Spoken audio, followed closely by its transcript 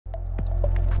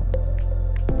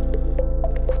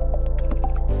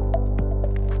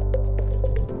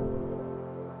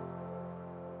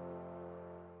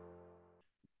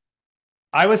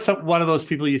I was one of those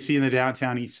people you see in the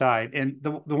downtown east side. And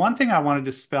the one thing I wanted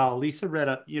to spell, Lisa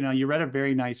read you read a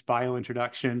very nice bio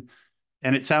introduction,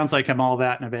 and it sounds like I'm all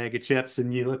that in a bag of chips.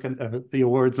 And you look at the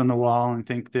awards on the wall and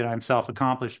think that I'm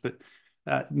self-accomplished, but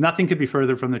nothing could be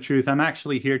further from the truth. I'm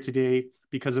actually here today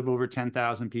because of over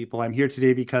 10,000 people. I'm here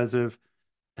today because of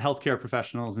healthcare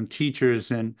professionals and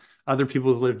teachers and other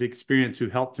people who've lived experience who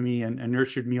helped me and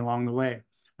nurtured me along the way.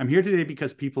 I'm here today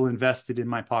because people invested in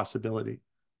my possibility.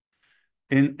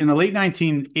 In the late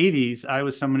 1980s, I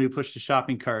was someone who pushed a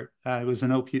shopping cart. I was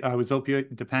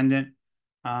opioid dependent.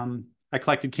 I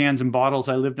collected cans and bottles.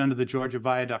 I lived under the Georgia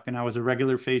Viaduct, and I was a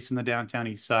regular face in the downtown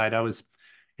east side. I was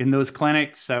in those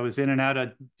clinics. I was in and out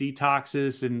of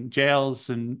detoxes and jails,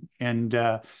 and in and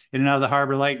out of the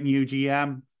Harbor Light and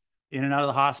UGM, in and out of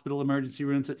the hospital emergency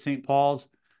rooms at St. Paul's.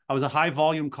 I was a high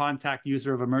volume contact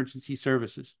user of emergency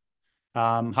services,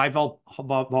 volume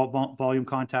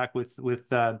contact with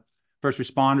first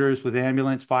responders, with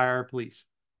ambulance, fire, police.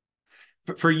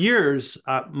 For years,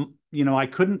 I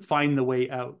couldn't find the way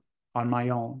out on my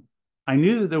own. I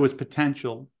knew that there was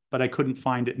potential, but I couldn't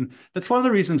find it. And that's one of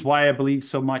the reasons why I believe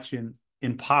so much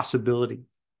in possibility.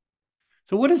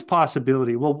 So what is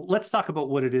possibility? Well, let's talk about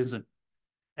what it isn't.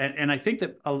 And I think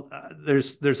that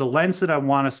there's a lens that I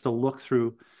want us to look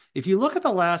through. If you look at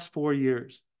the last 4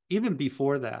 years, even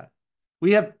before that,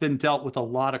 we have been dealt with a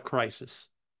lot of crisis.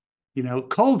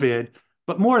 COVID,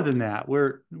 but more than that,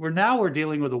 we're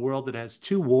dealing with a world that has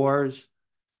two wars.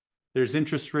 There's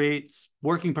interest rates.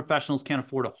 Working professionals can't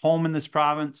afford a home in this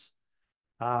province.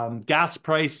 Gas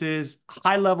prices,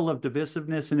 high level of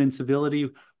divisiveness and incivility,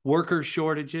 worker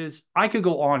shortages. I could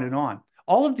go on and on.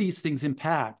 All of these things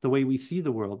impact the way we see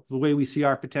the world, the way we see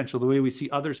our potential, the way we see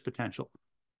others' potential.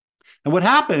 And what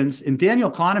happens, and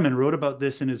Daniel Kahneman wrote about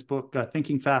this in his book,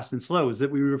 Thinking Fast and Slow, is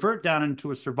that we revert down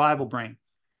into a survival brain.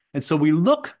 And so we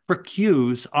look for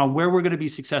cues on where we're going to be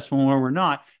successful and where we're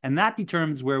not, and that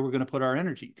determines where we're going to put our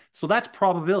energy. So that's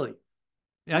probability.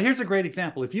 Now, here's a great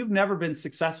example. If you've never been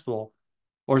successful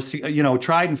or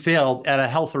tried and failed at a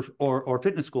health or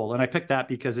fitness school, and I picked that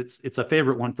because it's a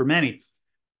favorite one for many,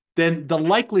 then the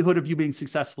likelihood of you being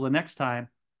successful the next time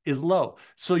is low.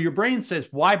 So your brain says,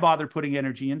 why bother putting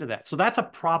energy into that? So that's a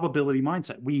probability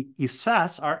mindset. We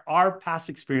assess our past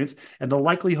experience and the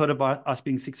likelihood of us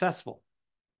being successful.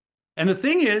 And the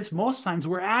thing is, most times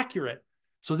we're accurate.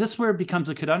 So this is where it becomes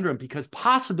a conundrum, because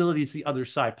possibility is the other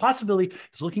side. Possibility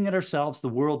is looking at ourselves, the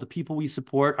world, the people we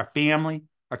support, our family,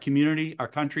 our community, our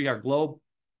country, our globe,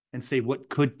 and say what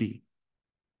could be.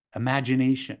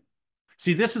 Imagination.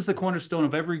 See, this is the cornerstone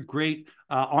of every great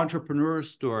entrepreneur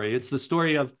story. It's the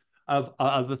story of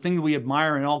the thing that we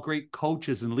admire in all great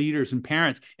coaches and leaders and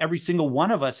parents. Every single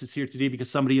one of us is here today because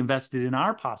somebody invested in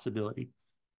our possibility.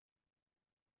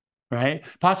 Right?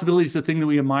 Possibility is the thing that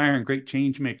we admire in great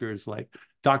change makers like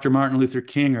Dr. Martin Luther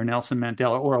King or Nelson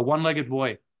Mandela, or a one-legged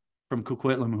boy from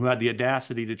Coquitlam who had the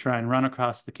audacity to try and run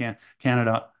across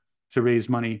Canada to raise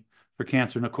money for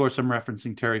cancer. And of course, I'm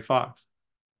referencing Terry Fox.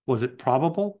 Was it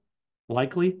probable?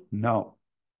 Likely? No.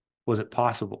 Was it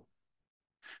possible?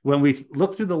 When we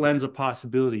look through the lens of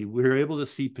possibility, we're able to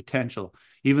see potential,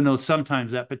 even though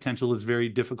sometimes that potential is very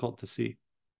difficult to see.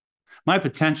 My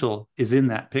potential is in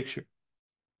that picture,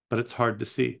 but it's hard to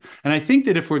see. And I think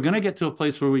that if we're going to get to a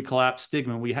place where we collapse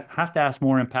stigma, we have to ask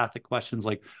more empathic questions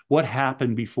like, what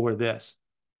happened before this?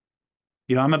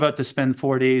 I'm about to spend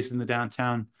 4 days in the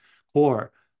downtown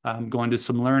core, going to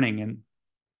some learning, and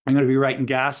I'm going to be right in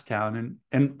Gastown.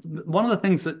 And one of the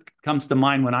things that comes to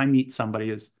mind when I meet somebody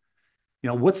is,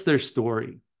 what's their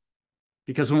story?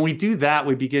 Because when we do that,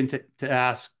 we begin to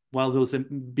ask, well, those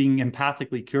being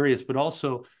empathically curious, but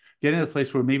also getting to a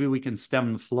place where maybe we can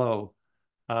stem the flow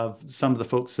of some of the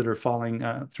folks that are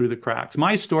falling through the cracks.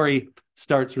 My story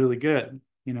starts really good.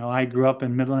 I grew up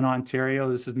in Midland,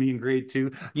 Ontario. This is me in grade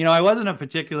 2. I wasn't a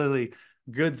particularly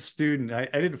good student. I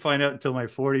didn't find out until my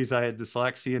 40s I had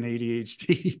dyslexia and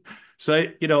ADHD.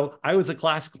 So I was a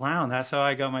class clown. That's how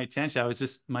I got my attention. I was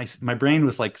just my brain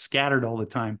was like scattered all the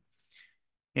time.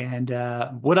 And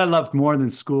what I loved more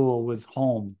than school was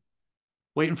home.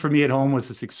 Waiting for me at home was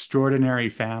this extraordinary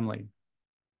family.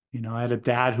 I had a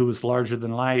dad who was larger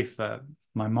than life.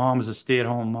 My mom was a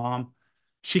stay-at-home mom.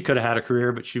 She could have had a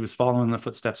career, but she was following the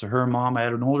footsteps of her mom. I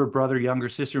had an older brother, younger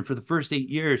sister. And for the first 8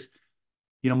 years,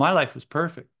 my life was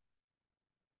perfect.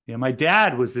 My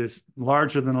dad was this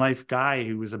larger than life guy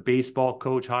who was a baseball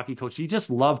coach, hockey coach. He just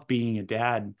loved being a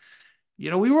dad.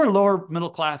 We were a lower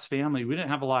middle class family. We didn't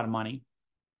have a lot of money,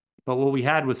 but what we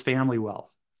had was family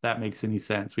wealth, if that makes any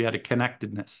sense. We had a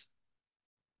connectedness.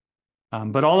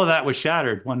 But all of that was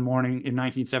shattered one morning in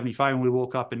 1975 when we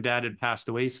woke up and Dad had passed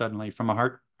away suddenly from a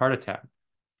heart attack.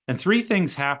 And three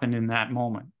things happened in that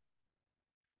moment.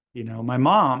 My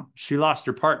mom, she lost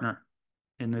her partner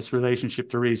in this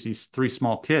relationship to raise these three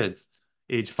small kids,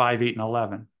 age 5, 8, and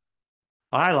 11.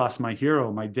 I lost my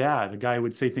hero, my dad, a guy who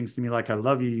would say things to me like, I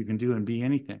love you, you can do and be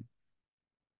anything.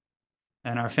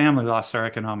 And our family lost our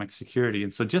economic security.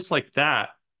 And so just like that,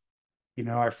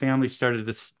 our family started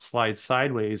to slide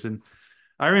sideways. And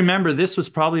I remember this was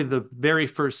probably the very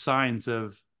first signs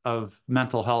of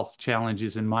mental health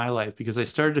challenges in my life, because I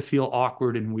started to feel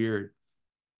awkward and weird.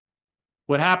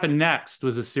 What happened next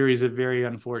was a series of very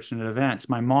unfortunate events.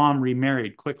 My mom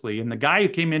remarried quickly, and the guy who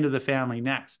came into the family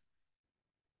next,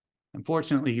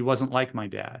 unfortunately, he wasn't like my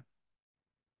dad.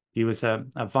 He was a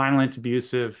violent,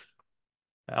 abusive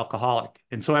alcoholic.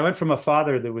 And so I went from a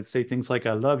father that would say things like,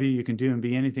 I love you, you can do and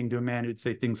be anything, to a man who'd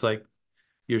say things like,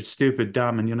 you're stupid,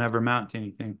 dumb, and you'll never amount to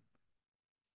anything.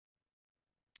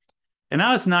 And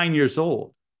I was 9 years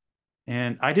old,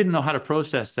 and I didn't know how to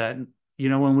process that. And,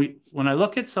 when I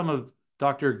look at some of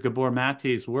Dr. Gabor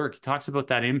Mate's work, he talks about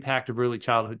that impact of early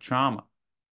childhood trauma.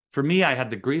 For me, I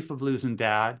had the grief of losing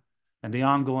dad and the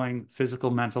ongoing physical,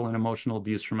 mental, and emotional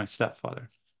abuse from my stepfather.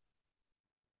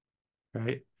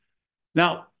 Right?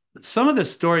 Now, some of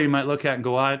this story you might look at and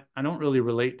go, I don't really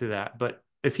relate to that. But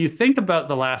if you think about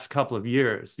the last couple of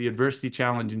years, the adversity,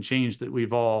 challenge, and change that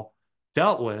we've all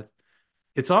dealt with,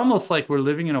 it's almost like we're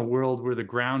living in a world where the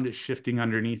ground is shifting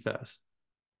underneath us.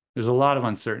 There's a lot of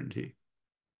uncertainty.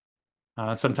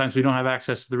 Sometimes we don't have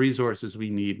access to the resources we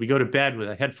need. We go to bed with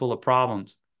a head full of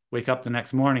problems, wake up the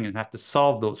next morning and have to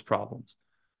solve those problems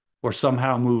or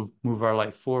somehow move our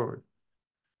life forward.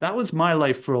 That was my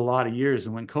life for a lot of years.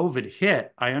 And when COVID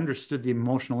hit, I understood the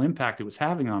emotional impact it was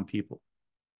having on people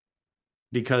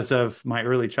because of my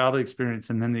early childhood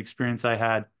experience and then the experience I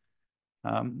had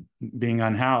being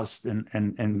unhoused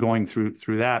and going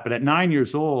through that. But at 9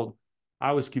 years old,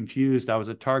 I was confused. I was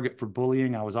a target for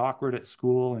bullying. I was awkward at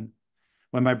school. And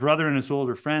when my brother and his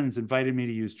older friends invited me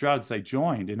to use drugs, I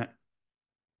joined. And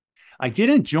I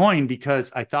didn't join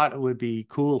because I thought it would be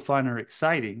cool, fun, or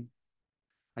exciting.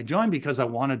 I joined because I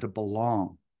wanted to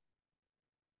belong.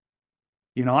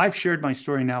 I've shared my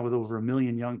story now with over 1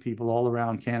 million young people all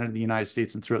around Canada, the United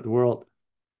States, and throughout the world.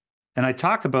 And I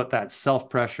talk about that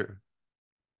self-pressure.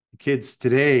 Kids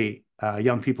today,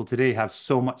 young people today have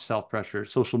so much self-pressure.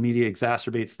 Social media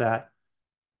exacerbates that,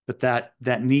 but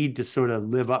that need to sort of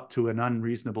live up to an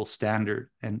unreasonable standard.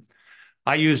 And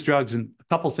I used drugs, and a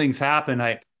couple things happened.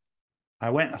 I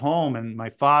went home, and my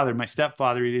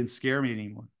stepfather, he didn't scare me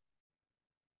anymore.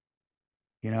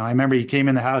 I remember he came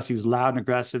in the house, he was loud and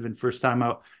aggressive, and first time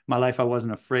out my life, I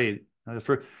wasn't afraid.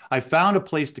 I found a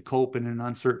place to cope in an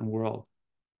uncertain world.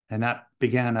 And that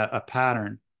began a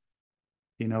pattern,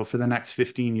 for the next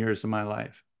 15 years of my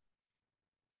life.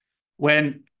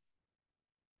 When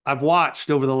I've watched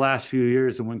over the last few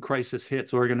years, and when crisis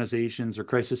hits organizations or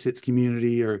crisis hits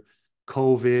community or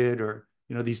COVID or,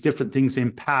 these different things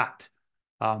impact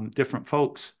different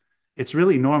folks, it's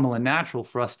really normal and natural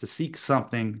for us to seek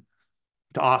something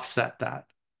to offset that,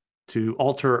 to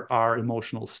alter our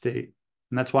emotional state.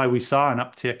 And that's why we saw an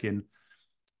uptick in,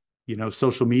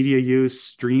 social media use,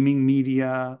 streaming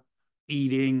media,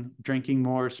 eating, drinking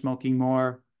more, smoking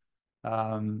more,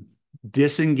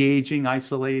 disengaging,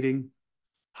 isolating,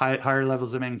 higher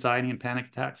levels of anxiety and panic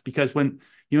attacks. Because when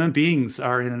human beings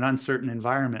are in an uncertain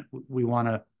environment, we want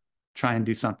to try and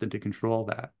do something to control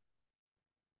that.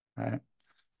 Right.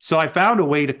 So I found a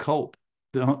way to cope.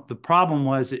 The problem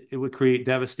was it would create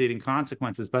devastating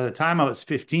consequences. By the time I was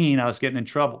 15, I was getting in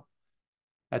trouble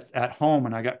at home,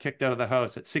 and I got kicked out of the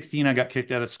house. At 16, I got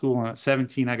kicked out of school. And at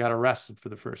 17, I got arrested for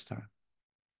the first time.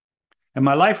 And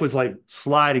my life was like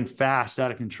sliding fast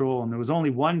out of control. And there was only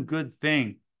one good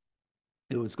thing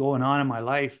that was going on in my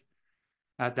life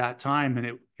at that time.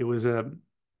 And it was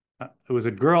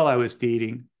a girl I was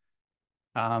dating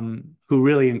who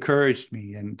really encouraged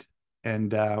me. And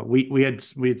we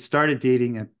had started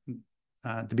dating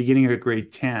at the beginning of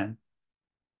grade 10.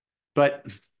 But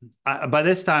by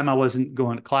this time, I wasn't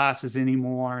going to classes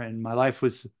anymore. And my life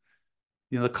was,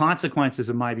 the consequences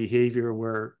of my behavior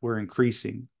were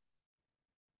increasing.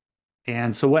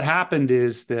 And so what happened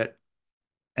is that,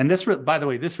 and this, by the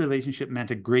way, this relationship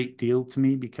meant a great deal to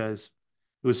me because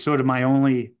it was sort of my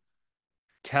only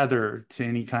tether to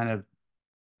any kind of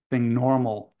thing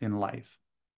normal in life,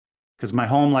 because my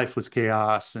home life was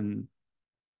chaos. And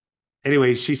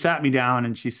anyway, she sat me down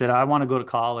and she said, I want to go to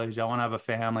college. I want to have a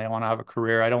family. I want to have a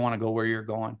career. I don't want to go where you're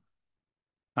going.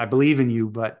 I believe in you,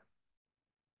 but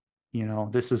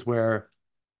this is where,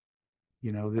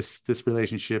 this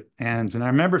relationship ends. And I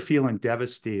remember feeling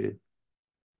devastated.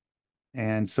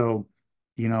 And so,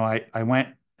 I went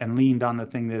and leaned on the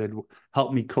thing that had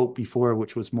helped me cope before,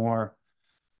 which was more,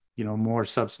 more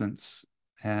substance.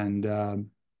 And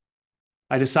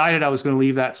I decided I was going to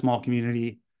leave that small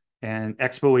community, and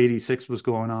Expo 86 was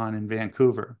going on in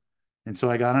Vancouver. And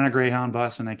so I got on a Greyhound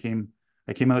bus and I came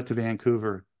out to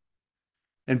Vancouver.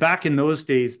 And back in those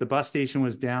days, the bus station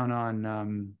was down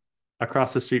on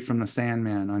across the street from the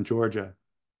Sandman on Georgia.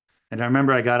 And I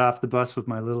remember I got off the bus with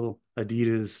my little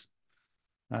Adidas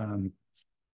um,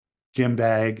 gym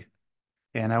bag,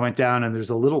 and I went down, and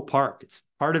there's a little park. It's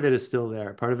part of it is still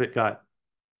there. Part of it got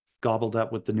gobbled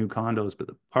up with the new condos, but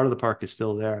the part of the park is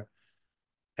still there.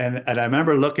 And I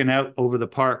remember looking out over the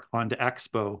park onto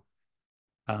Expo.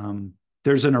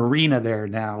 There's an arena there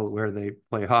now where they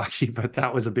play hockey, but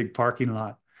that was a big parking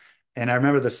lot. And I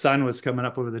remember the sun was coming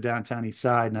up over the downtown east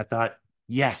side, and I thought,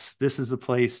 yes, this is the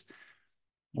place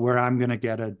where I'm going to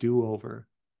get a do-over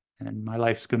and my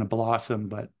life's going to blossom.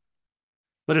 But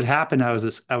what had happened, I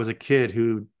was a kid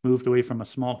who moved away from a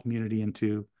small community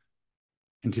into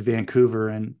Vancouver,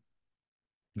 and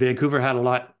Vancouver had a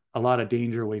lot of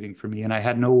danger waiting for me, and I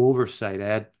had no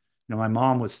oversight. My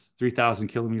mom was 3,000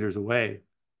 kilometers away.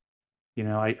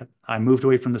 I moved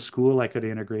away from the school I could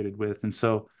have integrated with, and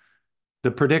so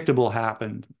the predictable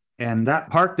happened. And that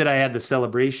park that I had the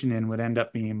celebration in would end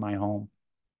up being my home.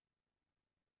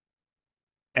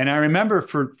 And I remember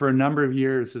for a number of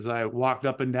years, as I walked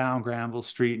up and down Granville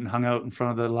Street and hung out in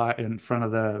front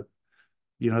of the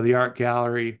the art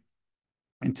gallery,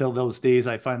 until those days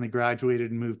I finally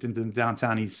graduated and moved into the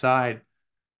downtown east side.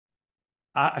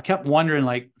 I kept wondering,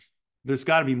 like, there's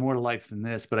got to be more to life than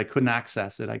this, but I couldn't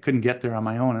access it. I couldn't get there on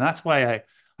my own. And that's why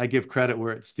I give credit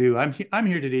where it's due. I'm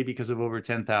here today because of over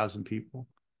 10,000 people,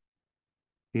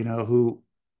 who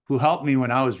helped me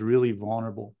when I was really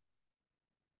vulnerable.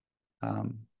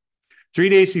 3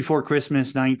 days before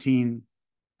Christmas,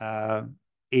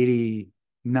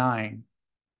 1989,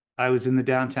 I was in the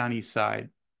downtown east side,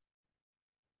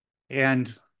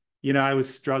 and I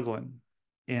was struggling.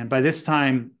 And by this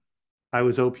time, I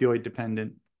was opioid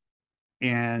dependent,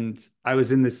 and I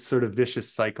was in this sort of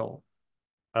vicious cycle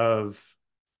of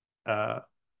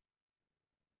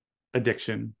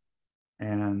addiction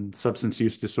and substance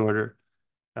use disorder.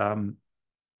 And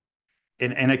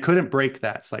I couldn't break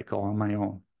that cycle on my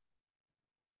own.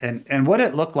 And what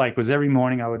it looked like was every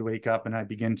morning I would wake up and I'd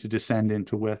begin to descend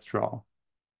into withdrawal.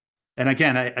 And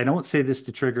again, I don't say this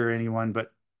to trigger anyone,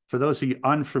 but for those of you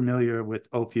unfamiliar with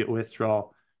opiate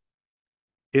withdrawal,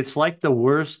 it's like the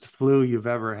worst flu you've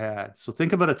ever had. So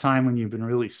think about a time when you've been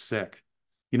really sick.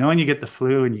 When you get the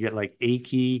flu and you get like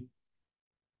achy,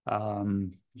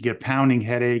 you get a pounding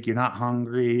headache, you're not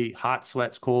hungry, hot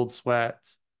sweats, cold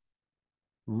sweats,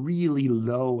 really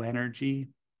low energy.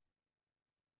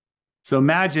 So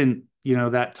imagine,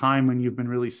 that time when you've been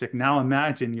really sick. Now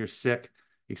imagine you're sick,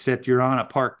 except you're on a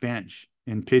park bench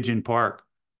in Pigeon Park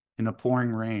in the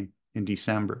pouring rain in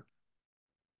December.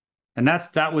 And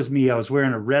that was me. I was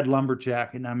wearing a red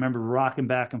lumberjack, and I remember rocking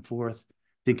back and forth,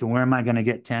 thinking, where am I going to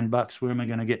get $10? Where am I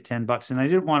going to get $10? And I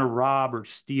didn't want to rob or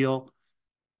steal.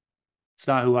 It's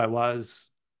not who I was,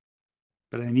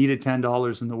 but I needed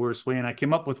 $10 in the worst way. And I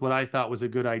came up with what I thought was a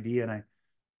good idea. And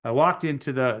I walked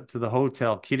into the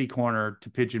hotel, kitty corner to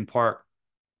Pigeon Park.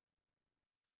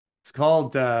 It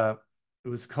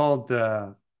was called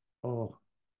Rainbow.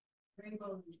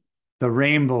 The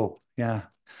Rainbow. Yeah.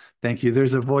 Thank you.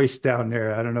 There's a voice down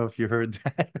there. I don't know if you heard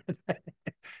that.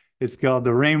 It's called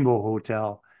the Rainbow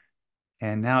Hotel,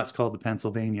 and now it's called the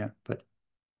Pennsylvania, but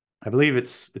I believe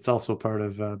it's also part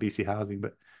of BC Housing.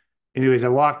 But anyways, I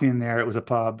walked in there. It was a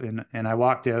pub, and I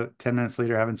walked out 10 minutes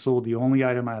later, having sold the only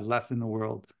item I had left in the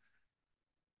world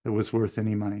that was worth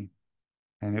any money,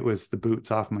 and it was the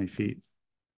boots off my feet.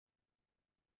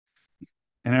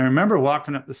 And I remember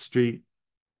walking up the street,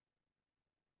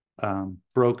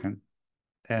 broken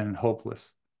and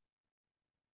hopeless.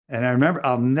 And I remember,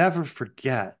 I'll never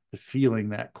forget the feeling,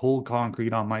 that cold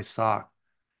concrete on my sock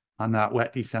on that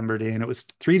wet December day. And it was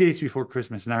 3 days before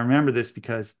Christmas. And I remember this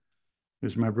because it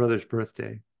was my brother's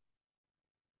birthday.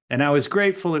 And I was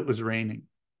grateful it was raining,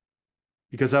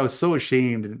 because I was so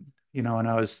ashamed, and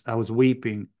I was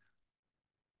weeping.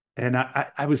 And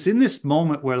I was in this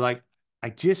moment where, like, I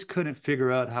just couldn't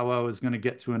figure out how I was going to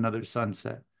get through another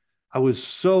sunset. I was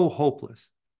so hopeless.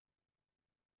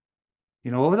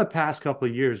 Over the past couple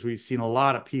of years, we've seen a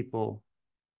lot of people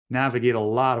navigate a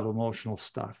lot of emotional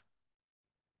stuff.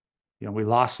 We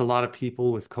lost a lot of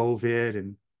people with COVID,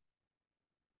 and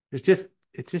it's just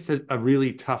a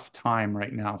really tough time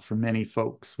right now for many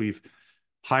folks. We've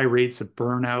high rates of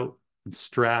burnout and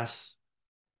stress,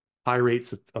 high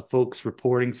rates of folks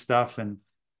reporting stuff. And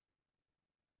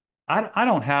I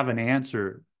don't have an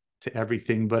answer to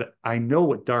everything, but I know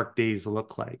what dark days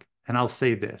look like. And I'll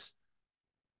say this.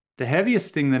 The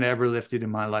heaviest thing that I ever lifted in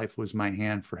my life was my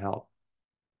hand for help.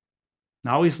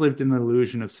 I always lived in the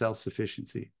illusion of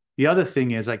self-sufficiency. The other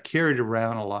thing is I carried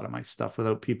around a lot of my stuff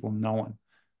without people knowing.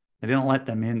 I didn't let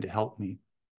them in to help me.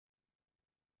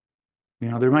 You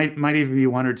know, there might even be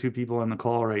one or two people on the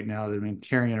call right now that have been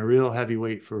carrying a real heavy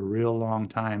weight for a real long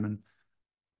time. And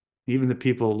even the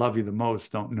people who love you the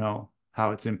most don't know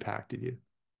how it's impacted you.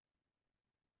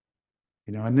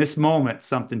 You know, in this moment,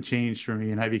 something changed for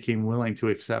me and I became willing to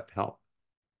accept help.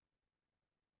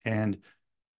 And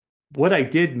what I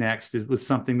did next was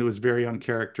something that was very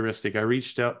uncharacteristic. I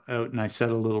reached out and I said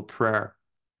a little prayer.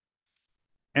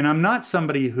 And I'm not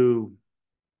somebody who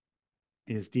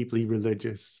is deeply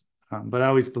religious, but I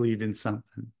always believed in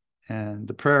something. And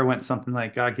the prayer went something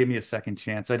like, God, give me a second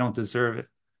chance. I don't deserve it,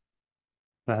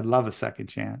 but I'd love a second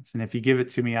chance. And if you give it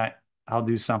to me, I'll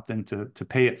do something to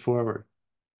pay it forward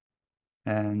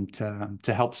and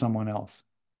to help someone else.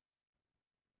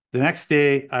 The next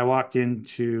day, I walked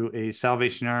into a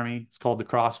Salvation Army. It's called the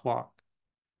Crosswalk.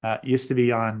 It used to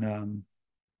be on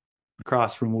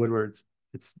across from Woodward's.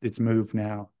 It's moved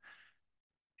now.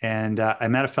 And I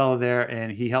met a fellow there,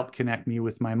 and he helped connect me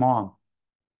with my mom.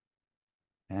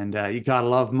 And you gotta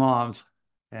love moms.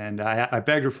 And I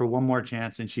begged her for one more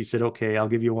chance, and she said, "Okay, I'll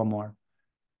give you one more."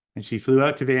 And she flew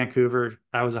out to Vancouver.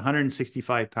 I was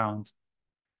 165 pounds.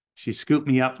 She scooped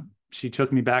me up. She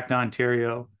took me back to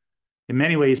Ontario. In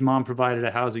many ways, mom provided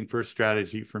a housing first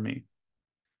strategy for me.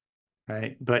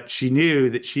 Right. But she knew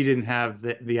that she didn't have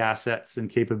the assets and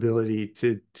capability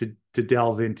to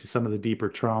delve into some of the deeper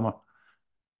trauma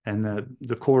and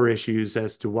the core issues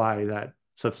as to why that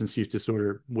substance use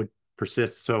disorder would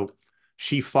persist. So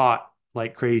she fought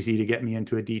like crazy to get me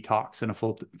into a detox and a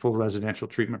full residential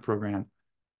treatment program.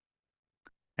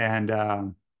 And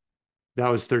that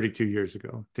was 32 years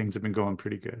ago. Things have been going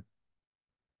pretty good.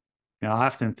 Now, I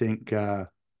often think how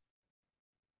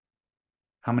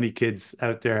many kids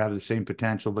out there have the same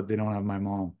potential, but they don't have my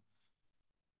mom,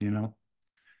 you know?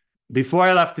 Before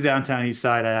I left the downtown east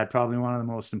side, I had probably one of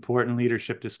the most important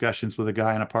leadership discussions with a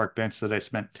guy on a park bench that I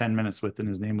spent 10 minutes with, and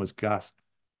his name was Gus.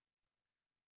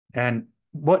 And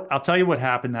I'll tell you what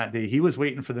happened that day. He was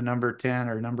waiting for the number 10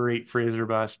 or number 8 Fraser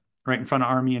bus right in front of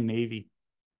Army and Navy.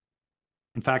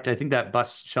 In fact, I think that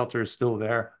bus shelter is still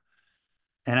there.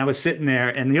 And I was sitting there,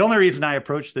 and the only reason I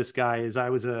approached this guy is I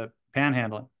was a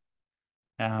panhandling.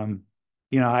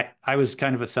 You know, I was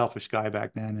kind of a selfish guy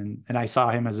back then, and I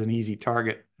saw him as an easy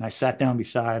target. And I sat down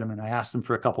beside him and I asked him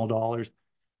for a couple of dollars.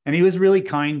 And he was really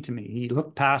kind to me. He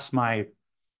looked past my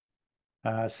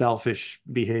selfish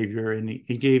behavior, and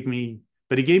he gave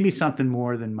me something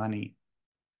more than money.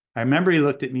 I remember he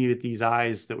looked at me with these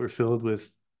eyes that were filled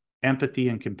with empathy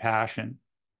and compassion.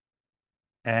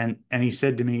 And he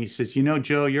said to me, he says, "You know,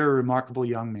 Joe, you're a remarkable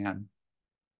young man."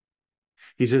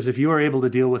 He says, "If you are able to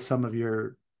deal with some of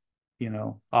your, you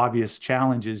know, obvious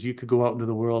challenges, you could go out into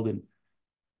the world and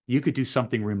you could do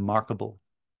something remarkable."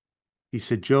 He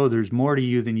said, "Joe, there's more to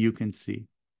you than you can see."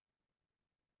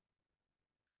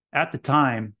 At the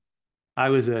time, I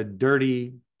was a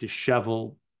dirty,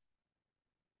 disheveled,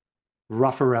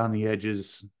 rough around the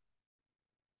edges,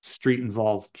 street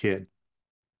involved kid.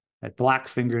 Had black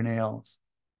fingernails,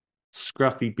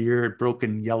 scruffy beard,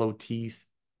 broken yellow teeth,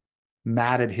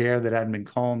 matted hair that hadn't been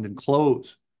combed, and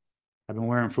clothes I've been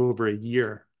wearing for over a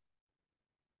year.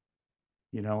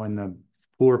 You know, and the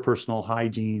poor personal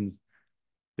hygiene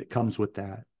that comes with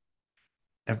that.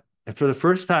 And for the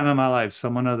first time in my life,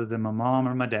 someone other than my mom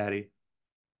or my daddy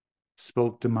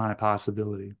spoke to my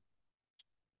possibility.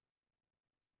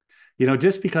 You know,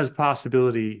 just because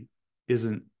possibility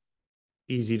isn't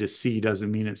easy to see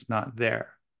doesn't mean it's not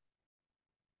there.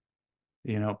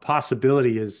 You know,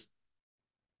 possibility is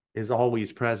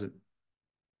always present.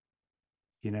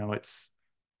 You know, it's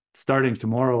starting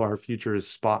tomorrow, our future is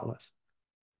spotless.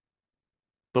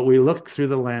 But we look through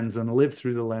the lens and live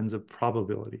through the lens of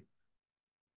probability.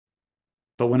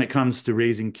 But when it comes to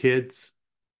raising kids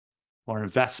or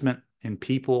investment in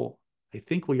people, I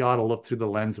think we ought to look through the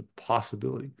lens of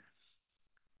possibility.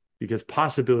 Because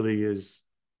possibility is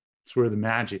it's where the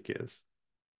magic is.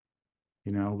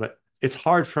 You know, but it's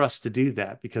hard for us to do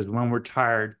that because when we're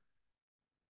tired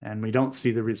and we don't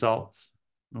see the results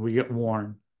and we get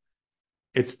worn,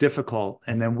 it's difficult.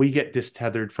 And then we get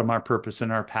distethered from our purpose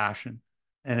and our passion.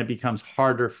 And it becomes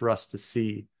harder for us to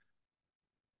see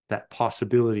that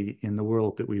possibility in the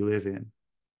world that we live in.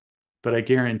 But I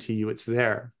guarantee you it's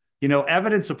there. You know,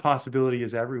 evidence of possibility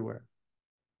is everywhere.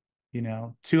 You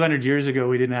know, 200 years ago,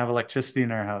 we didn't have electricity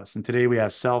in our house. And today we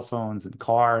have cell phones and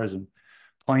cars and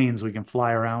planes we can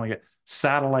fly around.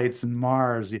 satellites and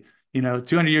Mars. You know,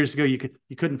 200 years ago, you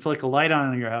couldn't flick a light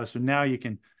on in your house, and now you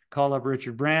can call up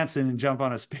Richard Branson and jump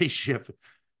on a spaceship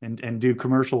and do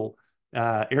commercial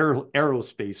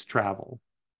aerospace travel.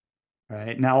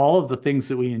 Right now, all of the things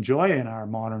that we enjoy in our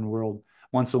modern world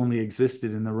once only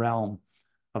existed in the realm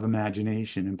of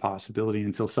imagination and possibility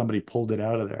until somebody pulled it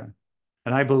out of there.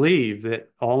 And I believe that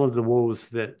all of the woes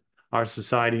that our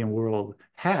society and world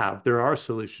have, there are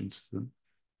solutions to them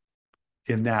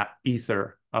in that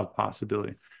ether of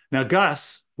possibility. Now,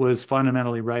 Gus was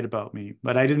fundamentally right about me,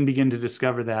 but I didn't begin to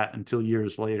discover that until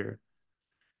years later.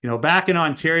 You know, back in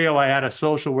Ontario, I had a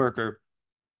social worker.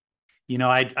 You know,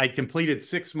 I'd completed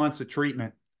 6 months of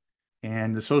treatment,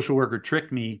 and the social worker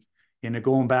tricked me into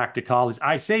going back to college.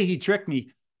 I say he tricked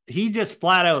me. He just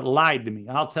flat out lied to me.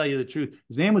 I'll tell you the truth.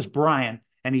 His name was Brian,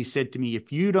 and he said to me,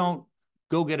 if you don't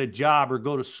go get a job or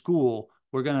go to school,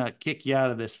 we're going to kick you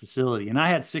out of this facility. And I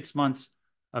had 6 months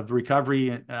of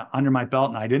recovery under my belt,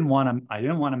 and I didn't want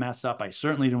to mess up. I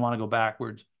certainly didn't want to go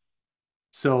backwards.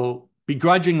 So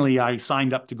begrudgingly, I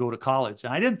signed up to go to college.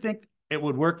 And I didn't think it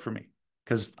would work for me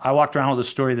because I walked around with a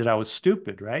story that I was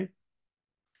stupid, right?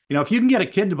 You know, if you can get a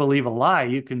kid to believe a lie,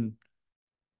 you can.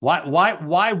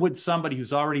 Why would somebody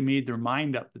who's already made their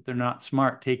mind up that they're not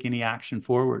smart take any action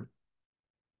forward?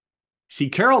 See,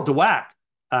 Carol Dweck,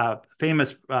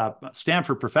 famous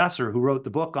Stanford professor who wrote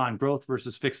the book on growth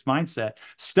versus fixed mindset,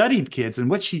 studied kids. And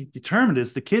what she determined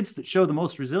is the kids that show the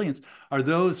most resilience are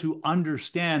those who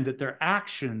understand that their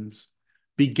actions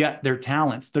beget their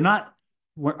talents. They're not,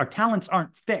 our talents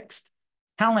aren't fixed.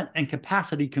 Talent and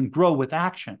capacity can grow with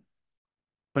action.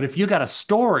 But if you got a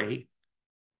story,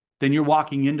 then you're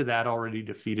walking into that already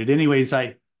defeated. Anyways,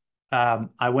 I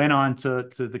went on to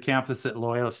the campus at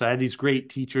Loyalist. I had these great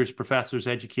teachers, professors,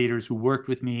 educators who worked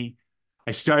with me.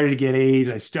 I started to get A's.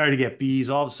 I started to get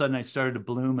B's. All of a sudden, I started to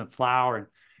bloom and flower. And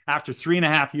after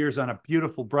 3.5 years on a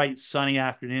beautiful, bright, sunny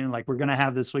afternoon, like we're going to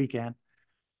have this weekend,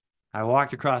 I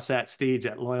walked across that stage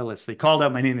at Loyalist. They called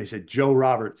out my name. They said, Joe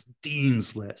Roberts,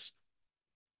 Dean's List.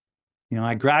 You know,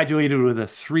 I graduated with a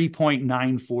 3.94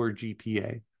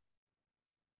 GPA.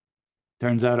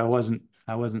 Turns out I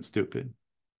wasn't stupid,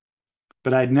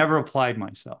 but I'd never applied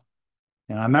myself.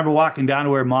 And I remember walking down to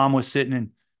where Mom was sitting,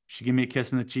 and she gave me a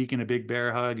kiss on the cheek and a big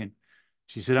bear hug. And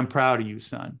she said, I'm proud of you,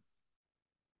 son.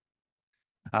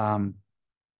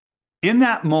 In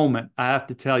that moment, I have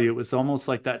to tell you, it was almost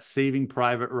like that Saving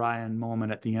Private Ryan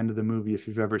moment at the end of the movie. If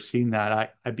you've ever seen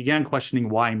that, I began questioning,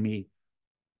 why me?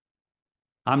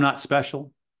 I'm not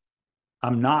special.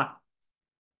 I'm not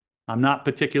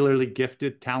particularly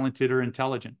gifted, talented, or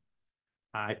intelligent.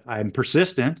 I'm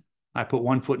persistent. I put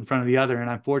one foot in front of the other, and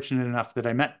I'm fortunate enough that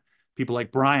I met people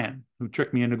like Brian, who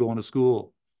tricked me into going to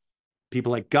school,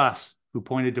 people like Gus, who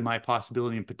pointed to my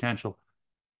possibility and potential,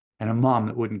 and a mom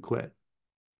that wouldn't quit.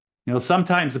 You know,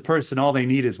 sometimes a person, all they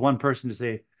need is one person to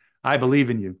say, I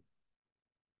believe in you.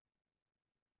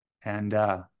 And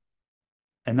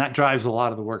that drives a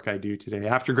lot of the work I do today.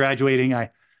 After graduating, I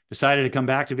decided to come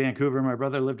back to Vancouver. My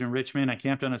brother lived in Richmond. I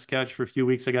camped on his couch for a few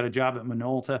weeks. I got a job at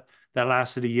Minolta that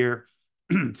lasted a year.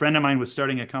 A friend of mine was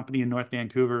starting a company in North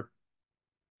Vancouver.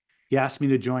 He asked me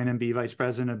to join and be vice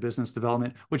president of business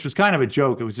development, which was kind of a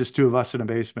joke. It was just two of us in a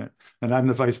basement, and I'm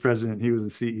the vice president. He was the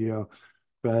CEO.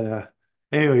 But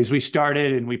anyways, we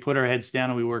started and we put our heads down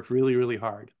and we worked really, really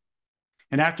hard.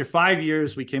 And after 5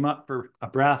 years, we came up for a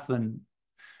breath, and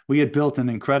we had built an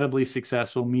incredibly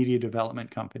successful media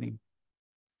development company.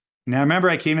 Now, I remember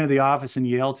I came into the office in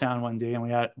Yaletown one day, and we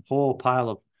had a whole pile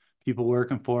of people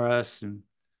working for us, and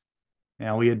you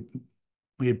know,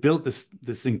 we had built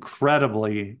this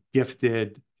incredibly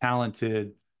gifted,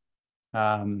 talented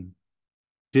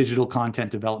digital content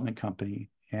development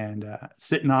company. And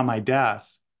sitting on my desk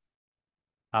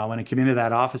when I came into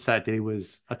that office that day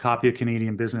was a copy of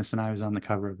Canadian Business, and I was on the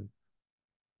cover of it.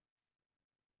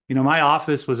 You know, my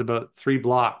office was about 3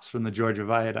 blocks from the Georgia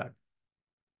Viaduct.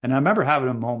 And I remember having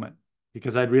a moment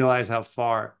because I'd realized how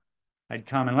far I'd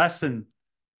come. In less than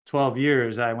 12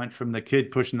 years, I went from the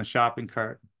kid pushing the shopping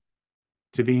cart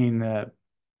to being the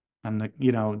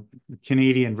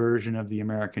Canadian version of the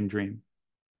American dream.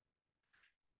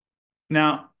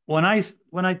 Now, when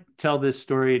I tell this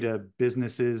story to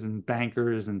businesses and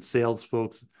bankers and sales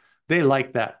folks, they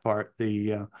like that part.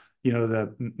 The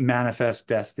manifest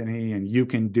destiny and you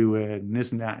can do it and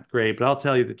isn't that great? But I'll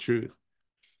tell you the truth,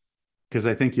 because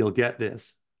I think you'll get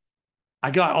this. I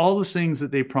got all the things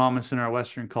that they promise in our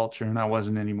Western culture, and I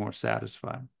wasn't any more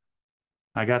satisfied.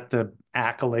 I got the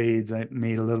accolades. I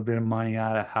made a little bit of money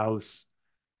out of house.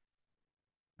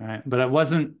 Right? But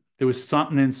there was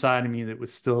something inside of me that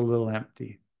was still a little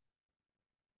empty.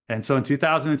 And so in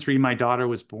 2003, my daughter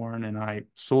was born, and I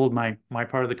sold my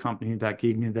part of the company. That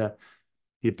gave me the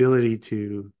ability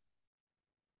to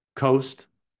coast.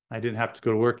 I didn't have to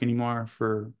go to work anymore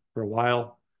for a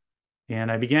while. And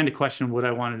I began to question what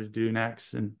I wanted to do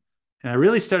next. And I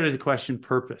really started to question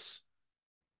purpose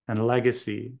and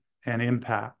legacy and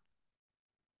impact.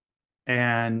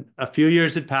 And a few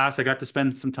years had passed. I got to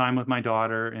spend some time with my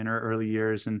daughter in her early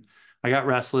years, and I got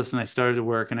restless and I started to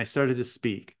work and I started to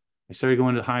speak. I started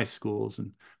going to high schools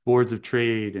and boards of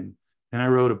trade, and then I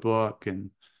wrote a book, and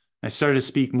I started to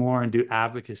speak more and do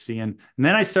advocacy. And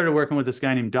then I started working with this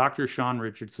guy named Dr. Sean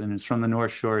Richardson. He's from the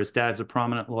North Shore. His dad's a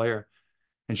prominent lawyer.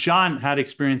 And Sean had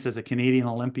experience as a Canadian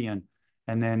Olympian,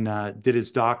 and then did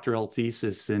his doctoral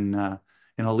thesis in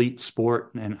elite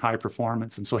sport and high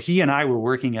performance. And so he and I were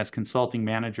working as consulting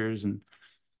managers and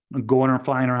going or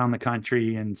flying around the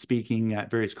country and speaking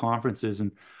at various conferences.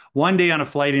 And one day on a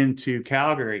flight into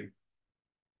Calgary,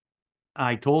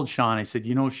 I told Sean, I said,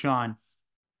 Sean,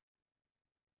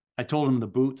 I told him the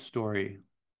boot story,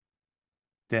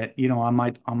 that,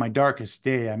 on my darkest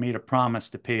day, I made a promise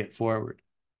to pay it forward.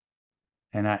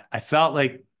 And I felt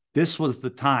like this was the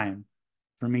time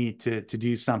for me to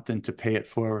do something to pay it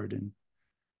forward. And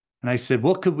I said,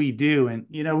 what could we do? And,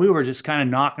 we were just kind of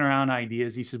knocking around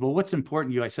ideas. He said, well, what's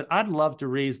important to you? I said, I'd love to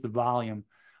raise the volume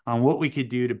on what we could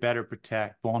do to better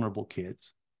protect vulnerable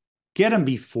kids. Get them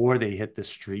before they hit the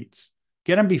streets.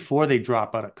 Get them before they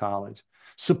drop out of college.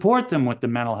 Support them with the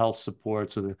mental health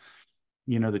supports, or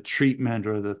the treatment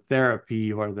or the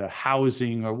therapy or the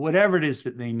housing or whatever it is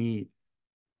that they need.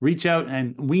 Reach out,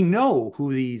 and we know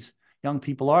who these young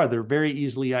people are. They're very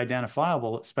easily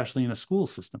identifiable, especially in a school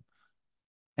system,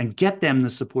 and get them the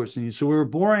supports they need. So we were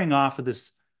borrowing off of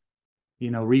this,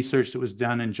 research that was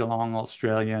done in Geelong,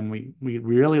 Australia, and we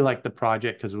really liked the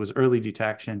project because it was early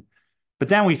detection. But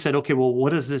then we said, okay, well,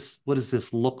 what does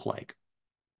this look like?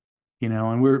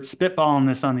 And we're spitballing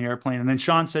this on the airplane. And then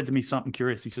Sean said to me something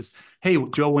curious. He says, hey,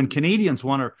 Joe, when Canadians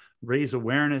want to raise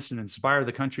awareness and inspire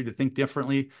the country to think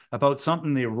differently about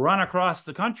something, they run across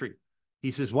the country. He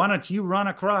says, why don't you run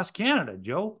across Canada,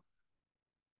 Joe?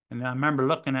 And I remember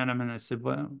looking at him and I said,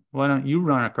 well, why don't you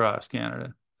run across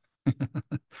Canada?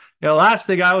 The last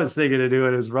thing I was thinking of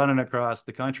doing is running across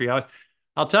the country.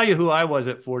 I'll tell you who I was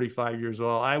at 45 years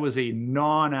old. I was a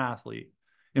non-athlete.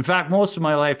 In fact, most of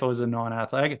my life I was a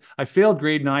non-athlete. I failed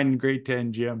grade 9 and grade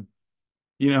 10 gym,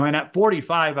 and at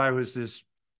 45, I was this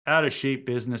out of shape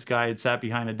business guy. I had sat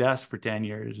behind a desk for 10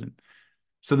 years. And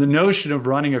so the notion of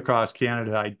running across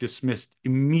Canada, I dismissed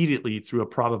immediately through a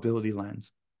probability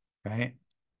lens, right?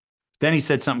 Then he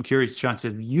said something curious. Sean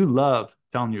said, you love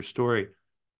telling your story.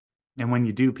 And when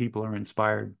you do, people are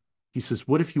inspired. He says,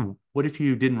 what if you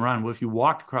didn't run? What if you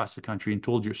walked across the country and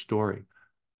told your story?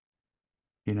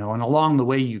 And along the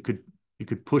way, you could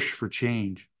push for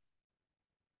change.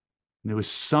 And there was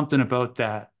something about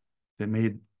that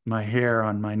made my hair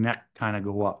on my neck kind of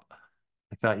go up.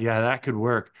 I thought, yeah, that could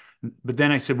work. But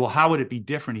then I said, well, how would it be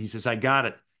different? He says, I got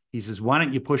it. He says, why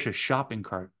don't you push a shopping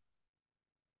cart?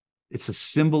 It's a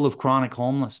symbol of chronic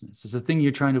homelessness. It's a thing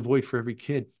you're trying to avoid for every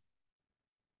kid.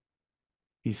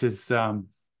 He says,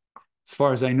 as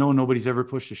far as I know, nobody's ever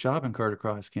pushed a shopping cart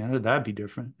across Canada. That'd be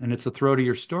different. And it's the throat of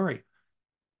your story.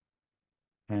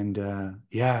 And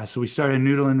yeah, so we started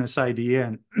noodling this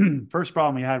idea. And first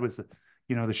problem we had was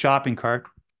the shopping cart.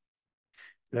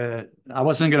 I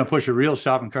wasn't going to push a real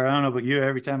shopping cart. I don't know about you.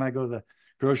 Every time I go to the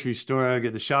grocery store, I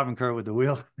get the shopping cart with the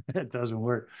wheel. It doesn't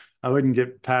work. I wouldn't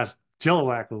get past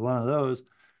Chilliwack with one of those.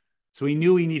 So we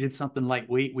knew we needed something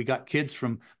lightweight. We got kids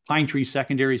from Pine Tree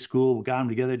Secondary School. We got them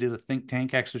together, did a think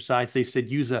tank exercise. They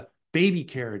said, use a baby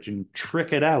carriage and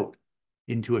trick it out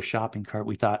into a shopping cart.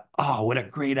 We thought, oh, what a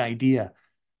great idea.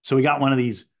 So we got one of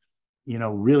these,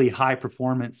 really high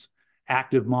performance,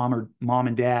 active mom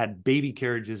and dad baby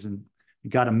carriages, and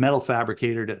got a metal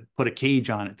fabricator to put a cage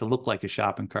on it to look like a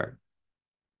shopping cart.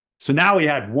 So now we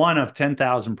had one of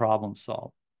 10,000 problems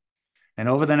solved. And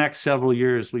over the next several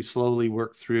years, we slowly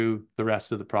worked through the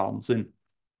rest of the problems. And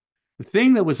the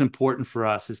thing that was important for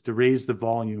us is to raise the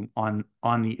volume on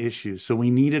the issues. So we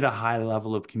needed a high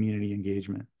level of community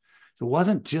engagement. So it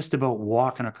wasn't just about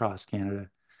walking across Canada.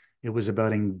 It was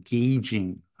about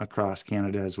engaging across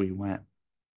Canada as we went.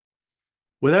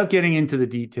 Without getting into the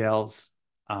details,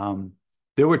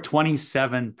 there were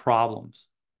 27 problems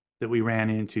that we ran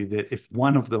into that if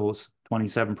one of those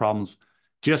 27 problems,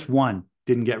 just one,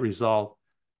 didn't get resolved,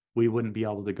 we wouldn't be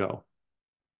able to go.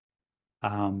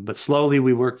 But slowly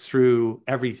we worked through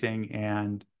everything,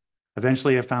 and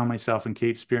eventually I found myself in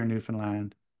Cape Spear,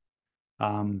 Newfoundland,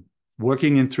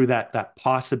 working in through that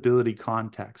possibility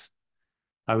context.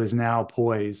 I was now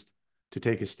poised to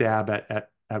take a stab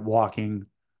at walking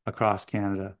across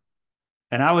Canada.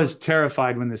 And I was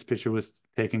terrified when this picture was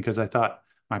taken because I thought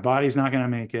my body's not going to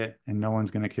make it and no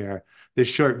one's going to care. This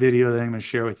short video that I'm going to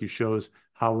share with you shows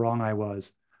how wrong I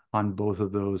was on both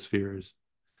of those fears.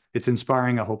 It's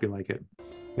inspiring. I hope you like it.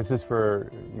 This is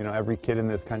for, you know, every kid in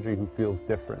this country who feels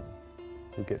different,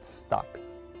 who gets stuck.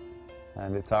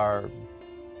 And it's our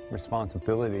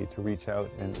responsibility to reach out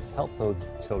and help those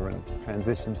children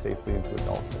transition safely into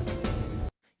adulthood.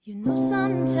 You know,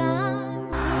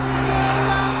 sometimes it's a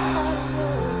lot.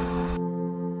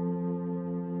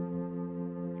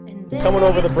 Coming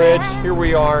over the bridge, here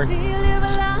we are,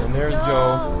 and there's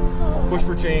Joe. Push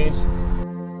for change.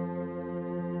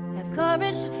 Have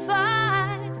courage to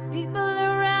fight the people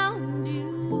around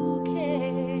you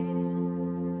care.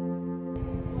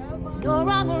 There's no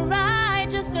wrong or right,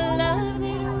 just a love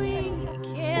that we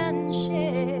can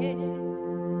share.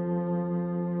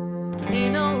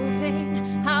 Ain't no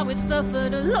pain, how we've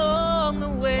suffered along the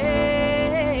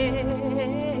way.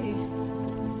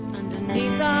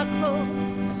 Underneath our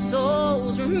clothes, our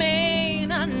souls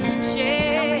remain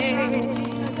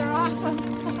unchanged. They're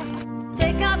awesome.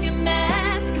 Take off your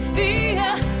mask of fear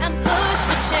and push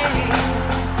for change.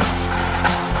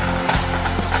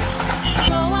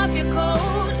 Throw off your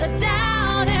coat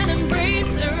down and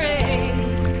embrace the rain.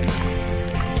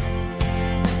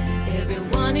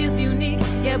 Everyone is unique,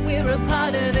 yet we're a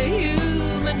part of the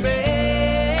human race.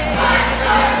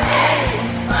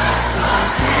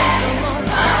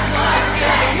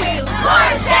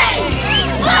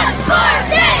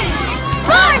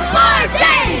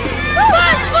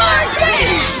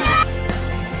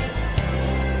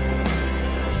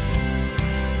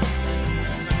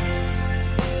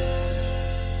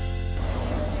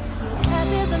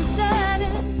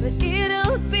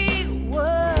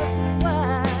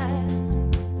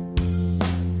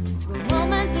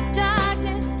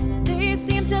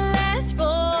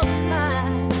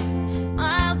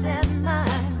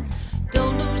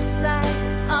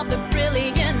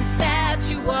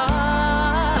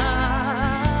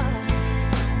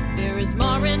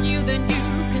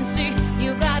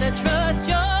 Trust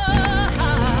your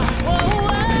heart. Whoa,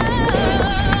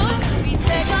 whoa. We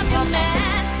take off your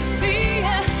mask of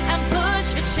fear and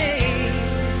push for change.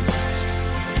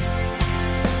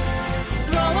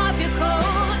 Throw off your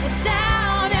coat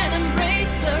down and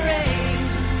embrace the rain.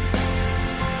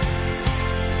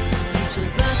 Each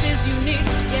of us is unique,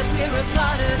 yet we're a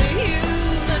part of the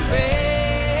human race.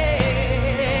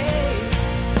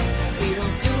 We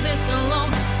don't do this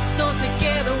alone, so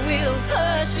together we'll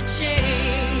push for change.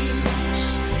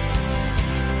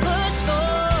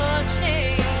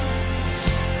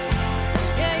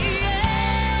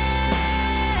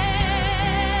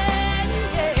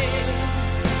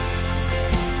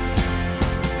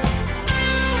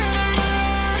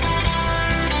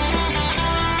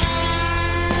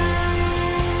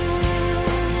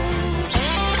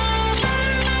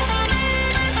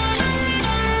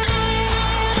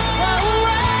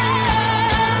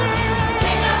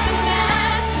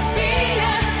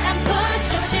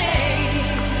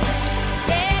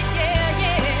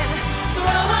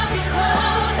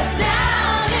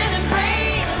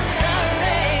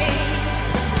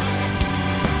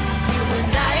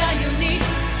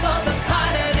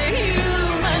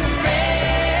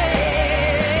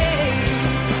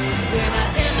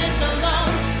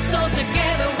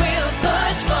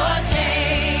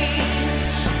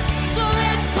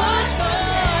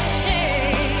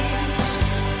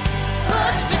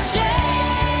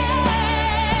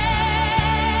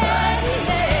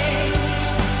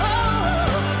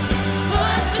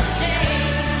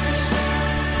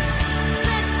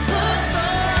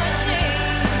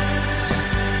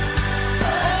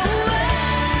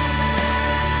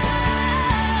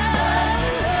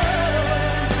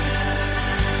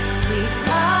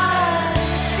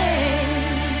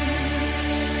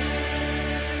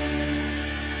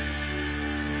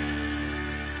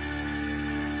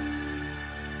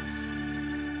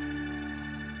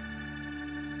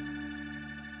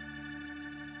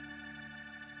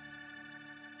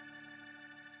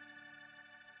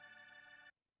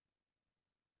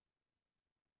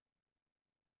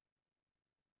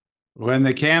 When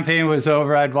the campaign was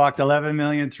over, I'd walked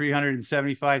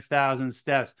 11,375,000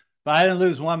 steps, but I didn't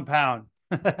lose 1 pound.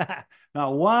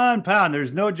 Not 1 pound.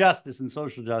 There's no justice in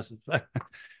social justice.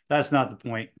 That's not the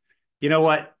point. You know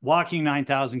what? Walking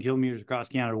 9,000 kilometers across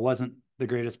Canada wasn't the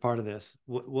greatest part of this.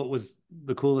 What was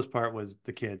the coolest part was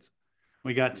the kids.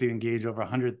 We got to engage over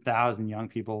 100,000 young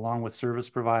people, along with service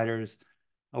providers,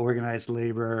 organized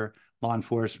labor, law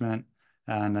enforcement,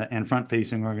 and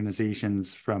front-facing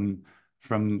organizations from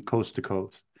coast to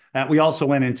coast. We also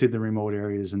went into the remote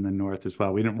areas in the north as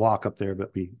well. We didn't walk up there,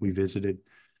 but we visited.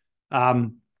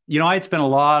 I'd spent a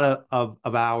lot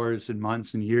of hours and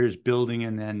months and years building,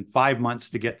 and then 5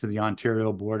 months to get to the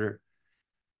Ontario border.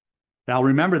 And I'll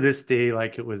remember this day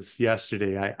like it was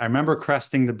yesterday. I remember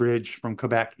cresting the bridge from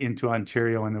Quebec into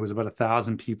Ontario, and there was about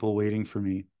 1,000 people waiting for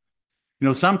me.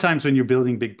 Sometimes when you're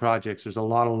building big projects, there's a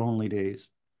lot of lonely days.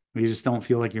 You just don't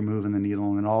feel like you're moving the needle,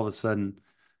 and then all of a sudden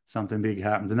something big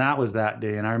happens. And that was that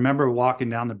day. And I remember walking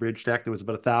down the bridge deck. There was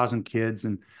about 1,000 kids,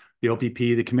 and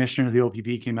the commissioner of the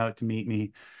OPP came out to meet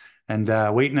me. And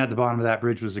waiting at the bottom of that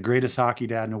bridge was the greatest hockey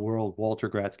dad in the world, Walter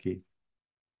Gretzky.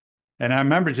 And I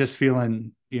remember just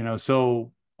feeling,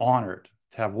 so honored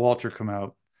to have Walter come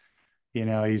out.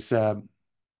 He's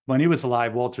when he was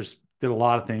alive, Walter did a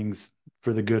lot of things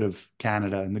for the good of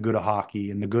Canada and the good of hockey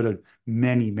and the good of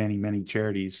many, many, many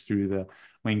charities through the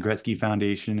Wayne Gretzky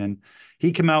Foundation. And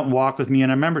he came out and walked with me.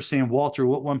 And I remember saying, Walter,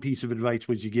 what one piece of advice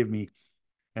would you give me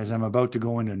as I'm about to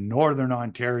go into Northern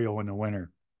Ontario in the winter?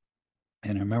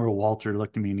 And I remember Walter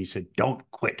looked at me and he said, don't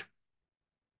quit.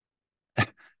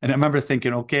 And I remember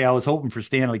thinking, okay, I was hoping for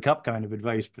Stanley Cup kind of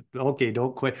advice, but okay,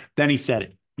 don't quit. Then he said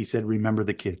it. He said, remember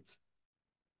the kids.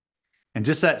 And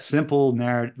just that simple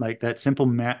narrative, like that simple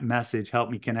message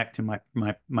helped me connect to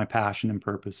my passion and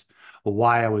purpose of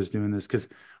why I was doing this. Because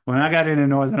when I got into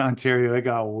Northern Ontario, it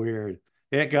got weird.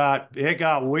 It got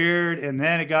weird, and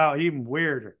then it got even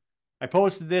weirder. I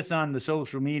posted this on the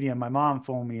social media. My mom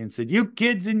phoned me and said, you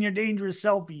kids in your dangerous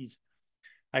selfies.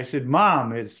 I said,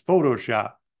 Mom, it's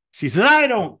Photoshop. She said, I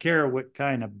don't care what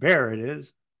kind of bear it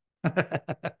is.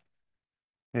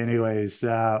 Anyways,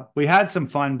 we had some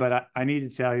fun, but I need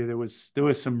to tell you, there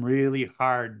was some really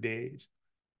hard days.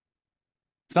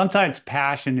 Sometimes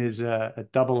passion is a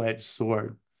double-edged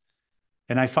sword.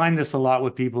 And I find this a lot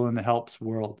with people in the helps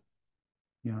world.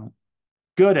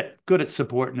 Good at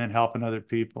supporting and helping other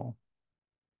people.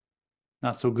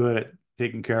 Not so good at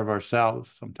taking care of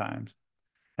ourselves sometimes.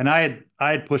 And I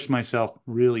had pushed myself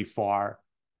really far.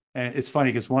 And it's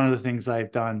funny because one of the things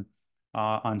I've done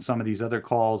on some of these other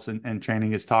calls and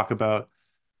training is talk about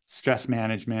stress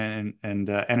management and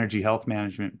energy health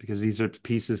management, because these are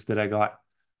pieces that I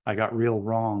got real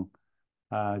wrong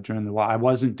during the while. I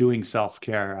wasn't doing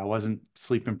self-care. I wasn't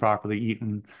sleeping properly,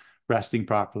 eating, resting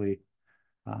properly.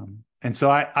 And so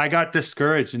I got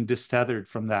discouraged and distethered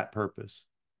from that purpose.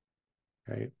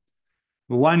 Right.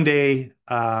 But one day,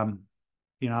 I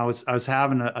was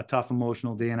having a tough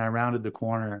emotional day, and I rounded the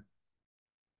corner,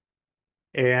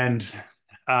 and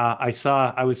I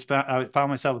found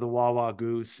myself with a Wawa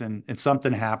Goose, and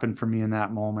something happened for me in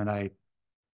that moment. I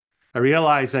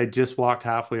realized I just walked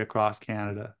halfway across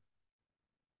Canada.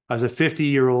 I was a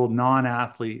 50-year-old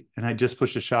non-athlete, and I just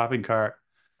pushed a shopping cart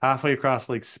halfway across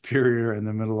Lake Superior in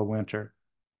the middle of winter.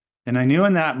 And I knew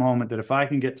in that moment that if I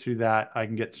can get through that, I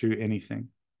can get through anything.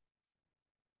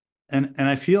 And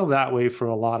I feel that way for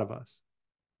a lot of us.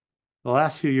 The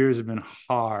last few years have been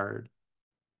hard,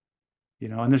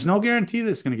 and there's no guarantee that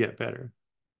it's going to get better.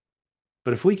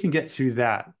 But if we can get through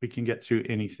that, we can get through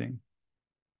anything.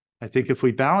 I think if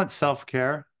we balance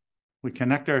self-care, we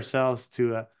connect ourselves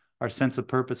to our sense of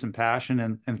purpose and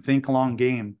passion, and think long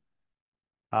game.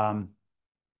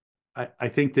 I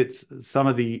think that some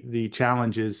of the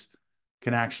challenges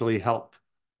can actually help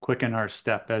quicken our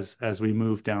step as we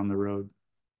move down the road.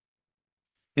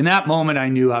 In that moment, I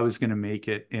knew I was going to make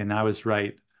it, and I was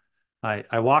right.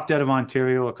 I walked out of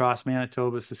Ontario, across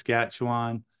Manitoba,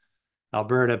 Saskatchewan,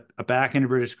 Alberta, back into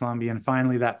British Columbia, and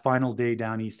finally that final day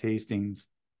down East Hastings.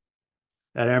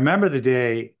 And I remember the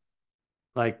day,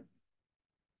 I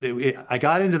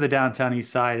got into the downtown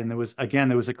East Side, and there was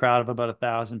a crowd of about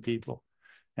 1,000 people,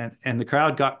 and the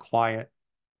crowd got quiet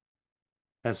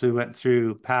as we went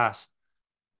through past,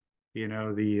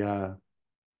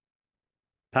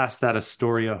 past that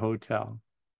Astoria Hotel,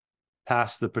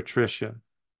 past the Patricia.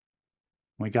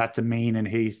 We got to Main and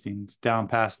Hastings, down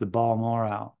past the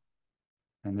Balmoral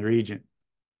and the Regent.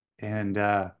 And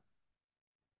I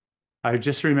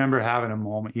just remember having a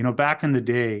moment. Back in the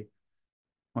day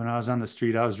when I was on the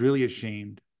street, I was really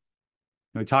ashamed.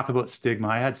 We talk about stigma.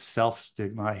 I had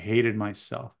self-stigma. I hated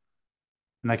myself.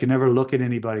 And I could never look at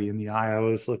anybody in the eye. I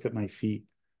always look at my feet.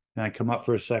 And I come up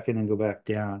for a second and go back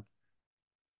down.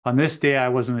 On this day, I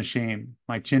wasn't ashamed.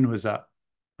 My chin was up.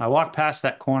 I walked past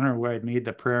that corner where I'd made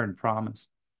the prayer and promise.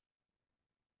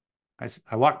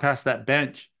 I walked past that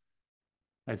bench.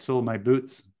 I'd sold my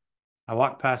boots. I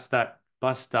walked past that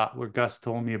bus stop where Gus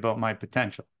told me about my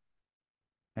potential.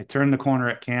 I turned the corner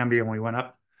at Cambie, and we went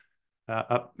up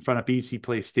in front of BC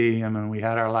Place Stadium, and we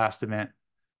had our last event,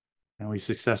 and we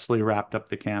successfully wrapped up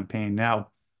the campaign. Now,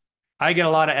 I get a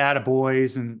lot of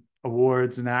attaboys and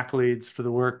awards and accolades for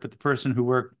the work, but the person who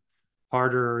worked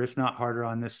harder, or if not harder,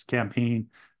 on this campaign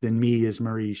than me is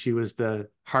Marie. She was the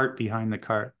heart behind the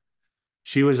cart.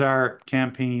 She was our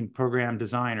campaign program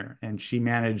designer, and she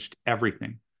managed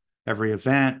everything, every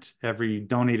event, every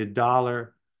donated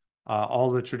dollar, all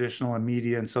the traditional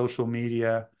media and social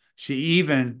media. She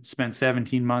even spent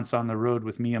 17 months on the road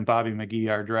with me and Bobby McGee,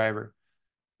 our driver.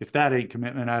 If that ain't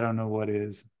commitment, I don't know what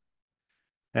is.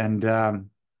 And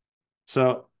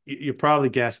so you probably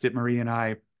guessed it, Marie and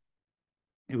I,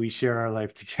 we share our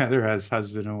life together as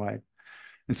husband and wife.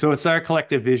 And so it's our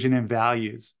collective vision and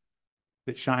values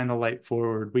that shine the light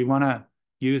forward. We want to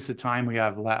use the time we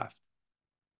have left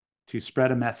to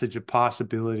spread a message of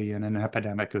possibility in an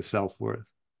epidemic of self-worth.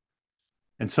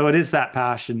 And so it is that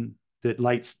passion that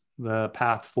lights the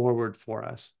path forward for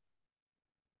us.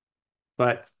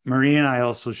 But Marie and I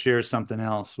also share something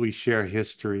else. We share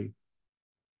history.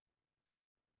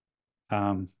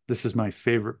 This is my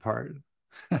favorite part.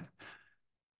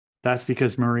 That's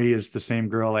because Marie is the same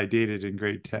girl I dated in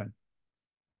grade 10.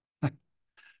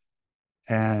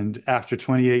 And after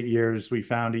 28 years, we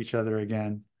found each other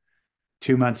again.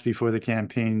 2 months before the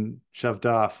campaign shoved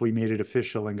off, we made it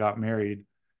official and got married.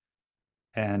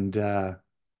 And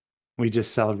we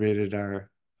just celebrated our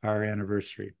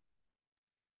anniversary.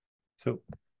 So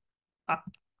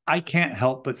I can't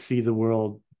help but see the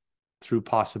world through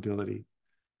possibility.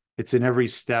 It's in every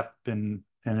step and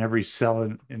every cell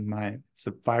in my, it's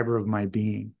the fiber of my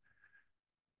being.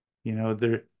 You know,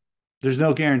 there's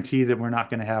no guarantee that we're not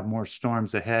going to have more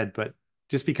storms ahead, but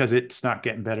just because it's not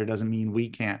getting better doesn't mean we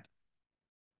can't.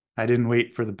 I didn't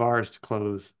wait for the bars to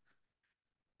close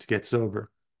to get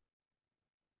sober.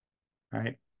 All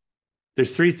right.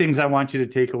 There's 3 things I want you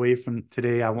to take away from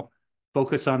today. I want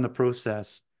focus on the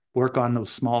process, work on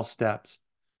those small steps.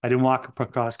 I didn't walk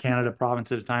across Canada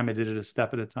province at a time. I did it a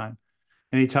step at a time.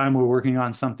 Anytime we're working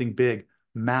on something big,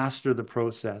 master the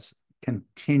process,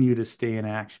 continue to stay in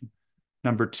action.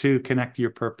 Number 2, connect to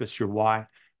your purpose, your why. If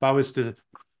I was to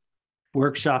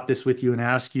workshop this with you and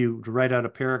ask you to write out a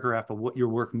paragraph of what your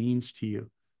work means to you,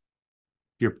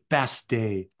 your best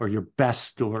day or your best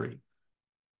story,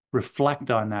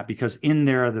 reflect on that, because in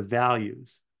there are the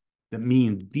values that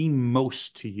mean the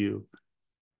most to you.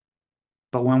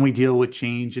 But when we deal with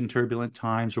change in turbulent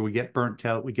times, or we get burnt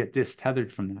out, we get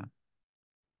distethered from that.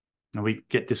 And we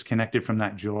get disconnected from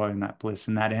that joy and that bliss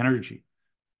and that energy.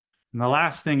 And the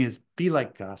last thing is, be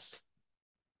like Gus.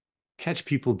 Catch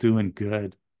people doing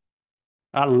good.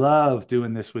 I love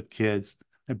doing this with kids.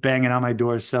 They're banging on my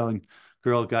door selling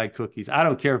Girl Guide cookies. I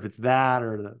don't care if it's that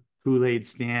or the Kool-Aid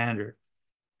stand, or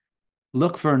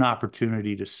look for an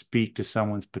opportunity to speak to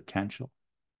someone's potential.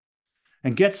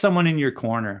 And get someone in your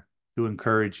corner to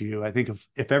encourage you. I think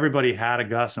if everybody had a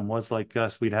Gus and was like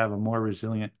Gus, we'd have a more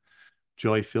resilient,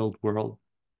 joy-filled world.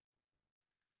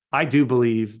 I do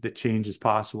believe that change is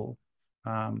possible.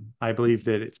 I believe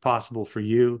that it's possible for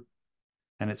you,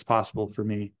 and it's possible for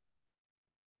me.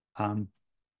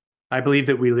 I believe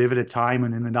that we live at a time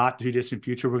when, in the not too distant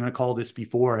future, we're going to call this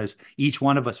before, as each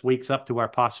one of us wakes up to our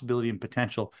possibility and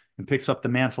potential and picks up the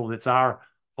mantle that's our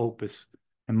opus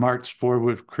and marches forward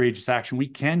with courageous action. We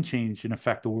can change and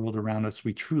affect the world around us.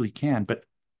 We truly can, but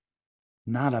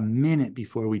not a minute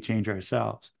before we change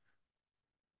ourselves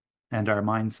and our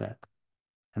mindset.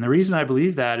 And the reason I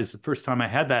believe that is the first time I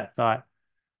had that thought,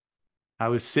 I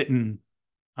was sitting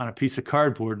on a piece of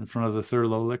cardboard in front of the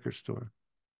Thurlow liquor store.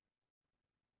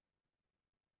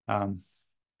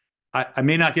 I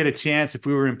may not get a chance. If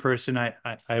we were in person,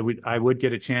 I would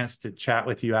get a chance to chat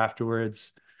with you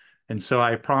afterwards. And so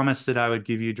I promised that I would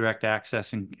give you direct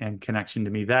access and connection to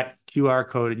me. That QR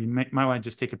code, you might want to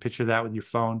just take a picture of that with your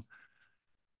phone.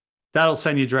 That'll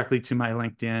send you directly to my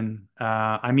LinkedIn.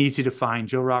 I'm easy to find,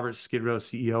 Joe Roberts, Skid Row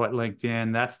CEO at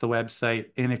LinkedIn. That's the website.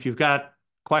 And if you've got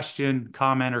question,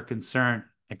 comment, or concern,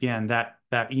 again, that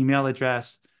email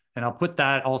address, and I'll put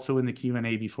that also in the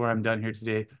Q&A before I'm done here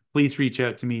today. Please reach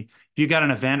out to me. If you got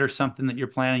an event or something that you're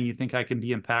planning, you think I can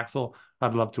be impactful,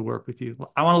 I'd love to work with you.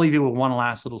 I want to leave you with one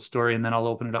last little story, and then I'll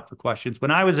open it up for questions.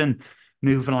 When I was in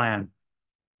Newfoundland,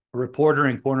 a reporter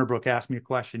in Corner Brook asked me a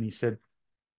question. He said,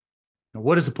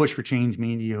 what does the push for change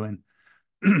mean to you? And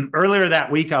earlier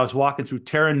that week, I was walking through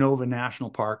Terra Nova National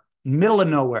Park, middle of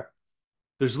nowhere.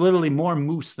 There's literally more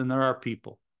moose than there are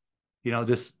people. You know,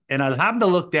 and I happened to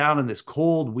look down on this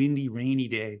cold, windy, rainy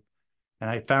day, and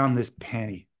I found this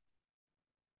penny.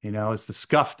 You know, it's the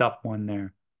scuffed up one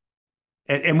there.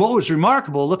 And what was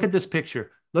remarkable, look at this picture.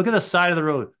 Look at the side of the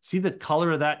road. See the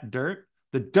color of that dirt?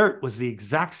 The dirt was the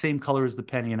exact same color as the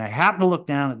penny. And I happened to look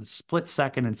down at the split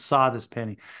second and saw this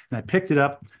penny. And I picked it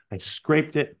up, I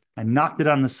scraped it, I knocked it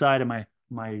on the side of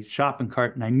my shopping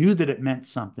cart, and I knew that it meant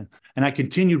something. And I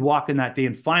continued walking that day.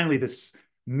 And finally, this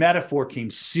metaphor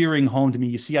came searing home to me.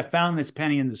 You see, I found this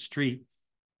penny in the street.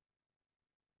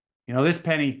 You know, this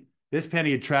penny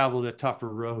had traveled a tougher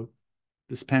road.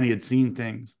 This penny had seen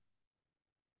things.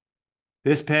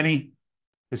 This penny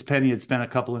had spent a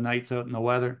couple of nights out in the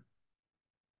weather.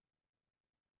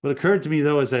 What occurred to me,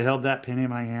 though, as I held that penny in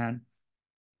my hand,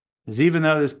 is even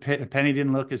though this penny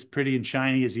didn't look as pretty and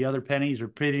shiny as the other pennies, or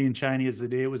pretty and shiny as the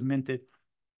day it was minted,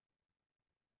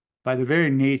 by the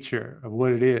very nature of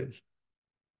what it is,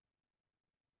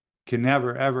 can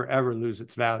never, ever, ever lose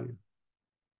its value.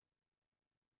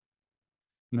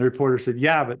 And the reporter said,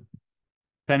 yeah, but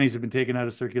pennies have been taken out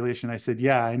of circulation. I said,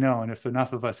 yeah, I know. And if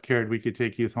enough of us cared, we could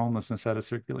take youth homelessness out of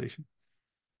circulation.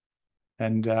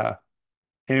 And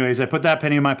anyways, I put that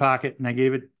penny in my pocket and I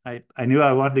gave it. I knew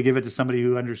I wanted to give it to somebody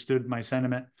who understood my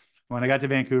sentiment. When I got to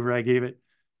Vancouver, I gave it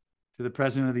to the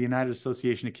president of the United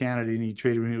Association of Canada, and he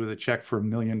traded me with a check for $1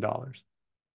 million.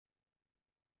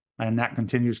 And that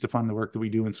continues to fund the work that we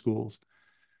do in schools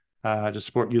to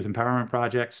support youth empowerment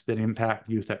projects that impact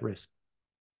youth at risk.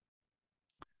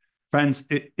 Friends,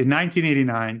 in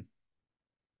 1989,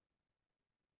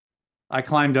 I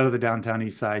climbed out of the downtown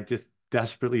east side, just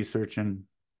desperately searching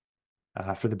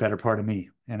for the better part of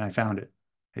me. And I found it.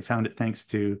 I found it thanks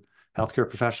to healthcare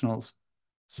professionals,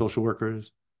 social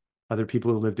workers, other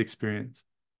people who lived experience.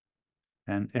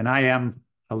 And I am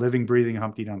a living, breathing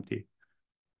Humpty Dumpty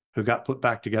who got put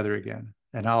back together again.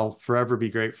 And I'll forever be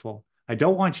grateful. I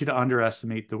don't want you to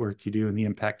underestimate the work you do and the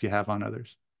impact you have on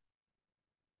others.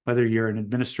 Whether you're an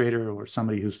administrator or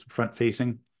somebody who's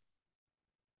front-facing,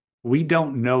 we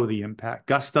don't know the impact.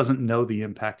 Gus doesn't know the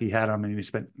impact he had on me, and he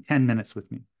spent 10 minutes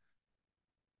with me.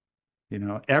 You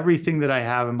know, everything that I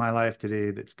have in my life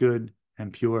today that's good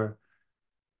and pure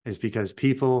is because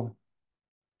people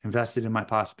invested in my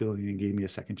possibility and gave me a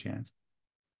second chance.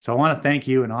 So I want to thank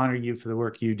you and honor you for the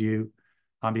work you do.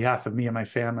 On behalf of me and my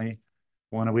family,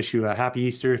 I want to wish you a happy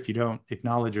Easter. If you don't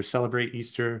acknowledge or celebrate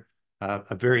Easter,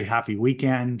 a very happy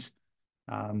weekend.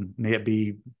 May it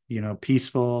be, you know,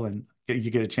 peaceful, and you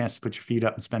get a chance to put your feet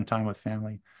up and spend time with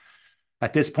family.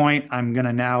 At this point, I'm going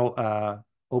to now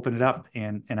open it up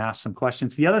and ask some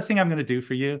questions. The other thing I'm going to do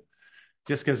for you,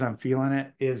 just because I'm feeling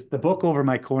it, is the book over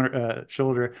my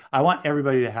shoulder. I want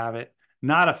everybody to have it,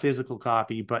 not a physical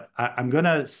copy, but I'm going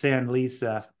to send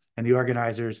Lisa and the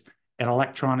organizers an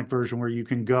electronic version where you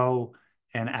can go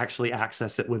and actually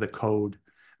access it with a code.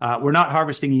 We're not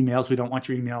harvesting emails. We don't want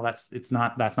your email. That's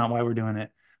not why we're doing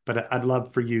it. But I'd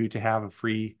love for you to have a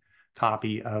free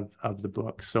copy of the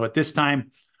book. So at this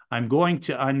time, I'm going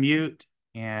to unmute,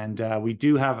 and we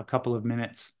do have a couple of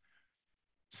minutes.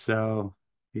 So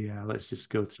yeah, let's just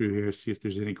go through here, see if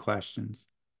there's any questions.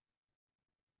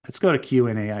 Let's go to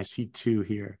Q&A. I see two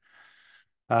here.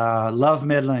 Love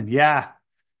Midland. Yeah.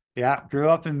 Grew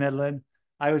up in Midland.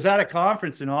 I was at a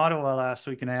conference in Ottawa last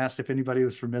week, and I asked if anybody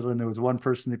was from Midland. There was one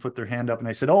person, they put their hand up, and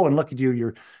I said, oh, and look at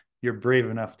you, you're brave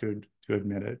enough to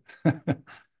admit it.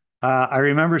 I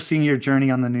remember seeing your journey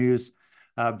on the news,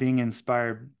 being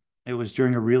inspired. It was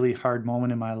during a really hard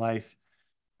moment in my life.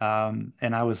 And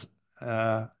I was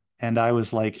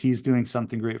like, he's doing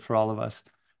something great for all of us,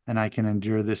 and I can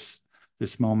endure this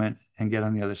moment and get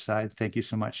on the other side. Thank you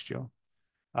so much, Joe.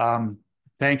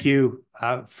 Thank you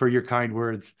for your kind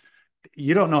words.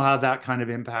 You don't know how that kind of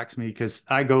impacts me, because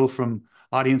I go from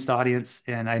audience to audience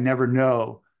and I never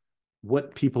know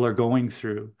what people are going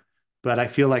through, but I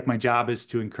feel like my job is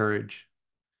to encourage.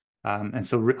 And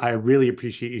so I really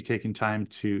appreciate you taking time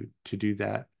to do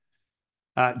that.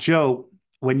 Joe,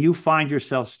 when you find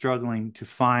yourself struggling to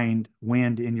find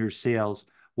wind in your sails,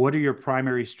 what are your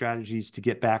primary strategies to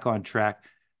get back on track?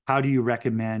 How do you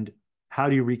reconnect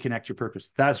your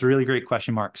purpose? That's a really great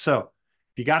question, Mark. So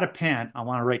if you got a pen, I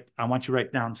want you to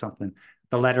write down something.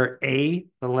 The letter A,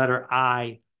 the letter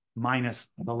I, minus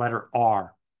the letter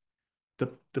R.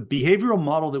 The behavioral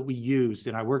model that we used,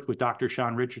 and I worked with Dr.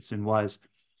 Sean Richardson, was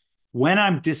when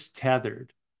I'm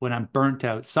distethered, when I'm burnt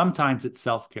out, sometimes it's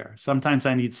self-care. Sometimes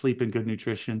I need sleep and good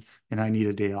nutrition, and I need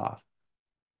a day off,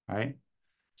 right?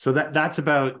 So that's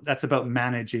about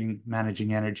managing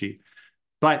energy.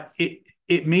 But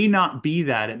it may not be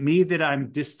that. It may that I'm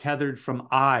distethered from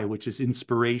I, which is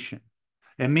inspiration.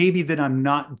 It may be that I'm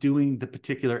not doing the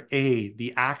particular A,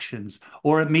 the actions,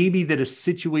 or it may be that a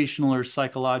situational or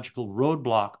psychological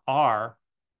roadblock are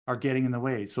getting in the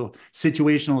way. So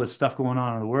situational is stuff going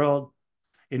on in the world.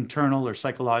 Internal or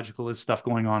psychological is stuff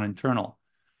going on internal.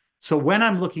 So when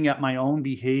I'm looking at my own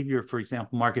behavior, for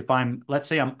example, Mark, let's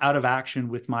say I'm out of action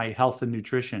with my health and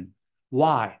nutrition,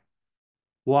 why?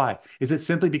 Why? Is it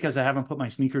simply because I haven't put my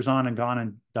sneakers on and gone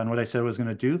and done what I said I was going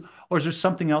to do? Or is there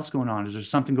something else going on? Is there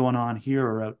something going on here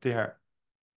or out there?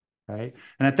 Right.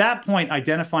 And at that point,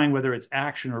 identifying whether it's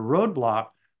action or roadblock,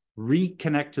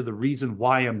 reconnect to the reason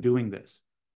why I'm doing this.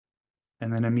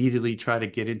 And then immediately try to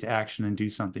get into action and do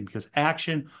something, because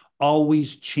action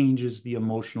always changes the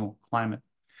emotional climate.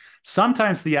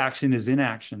 Sometimes the action is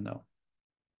inaction, though.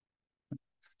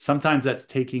 Sometimes that's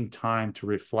taking time to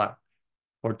reflect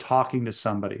or talking to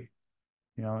somebody,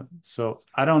 you know. So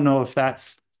I don't know if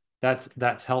that's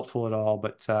helpful at all,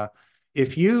 but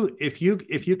if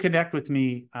you connect with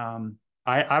me, I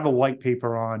have a white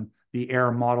paper on the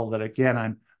AIR model that, again,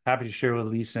 I'm happy to share with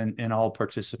Lisa and all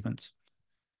participants.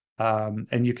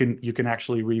 And you can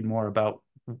actually read more about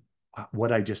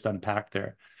what I just unpacked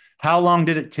there. How long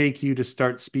did it take you to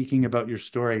start speaking about your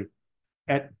story?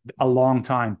 At a long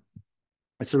time.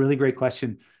 It's a really great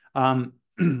question.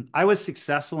 I was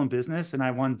successful in business, and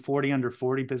I won 40 under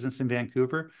 40 business in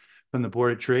Vancouver from the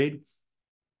Board of Trade.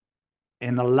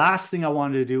 And the last thing I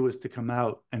wanted to do was to come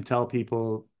out and tell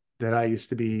people that I used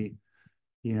to be,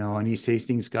 you know, an East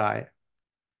Hastings guy.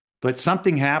 But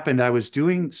something happened. I was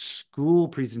doing school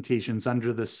presentations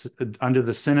under the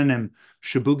synonym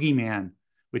Shaboogie Man,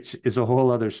 which is a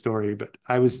whole other story. But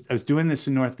I was doing this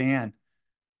in North Van,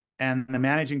 and the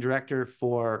managing director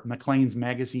for Maclean's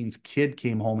Magazine's kid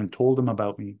came home and told him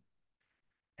about me.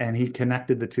 And he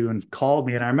connected the two and called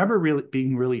me. And I remember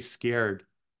being really scared.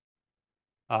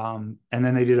 And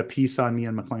then they did a piece on me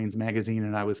in Maclean's Magazine,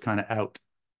 and I was kind of out.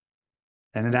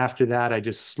 And then after that, I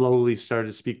just slowly started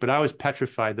to speak, but I was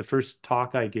petrified. The first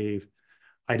talk I gave,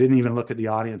 I didn't even look at the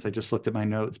audience. I just looked at my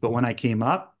notes. But when I came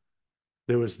up,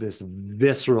 there was this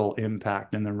visceral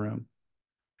impact in the room.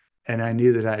 And I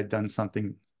knew that I had done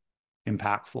something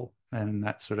impactful, and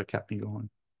that sort of kept me going.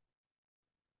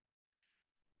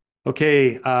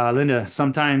 Okay, Linda,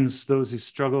 sometimes those who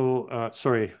struggle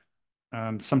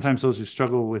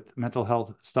with mental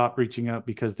health stop reaching out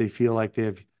because they feel like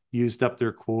they've used up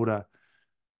their quota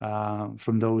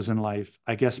from those in life.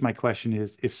 I guess my question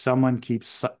is, if someone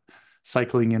keeps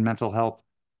cycling in mental health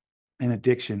and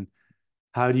addiction,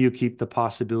 how do you keep the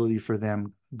possibility for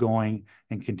them going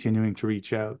and continuing to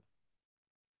reach out?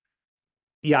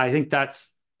 Yeah, I think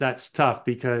that's tough,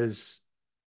 because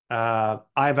I've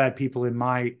had people in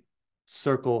my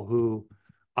circle who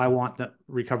I want the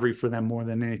recovery for them more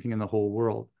than anything in the whole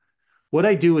world. What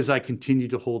I do is I continue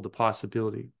to hold the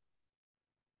possibility.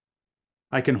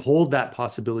 I can hold that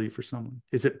possibility for someone.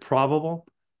 Is it probable?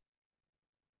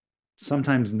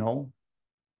 Sometimes no.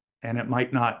 And it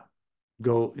might not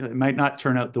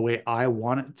turn out the way I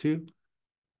want it to.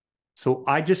 So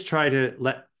I just try to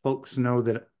let folks know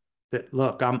that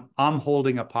look, I'm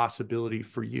holding a possibility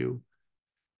for you,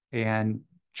 and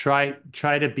try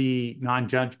to be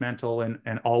non-judgmental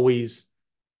and always,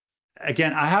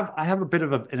 again, I have a bit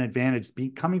of an advantage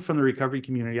coming from the recovery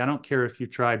community. I don't care if you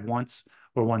tried once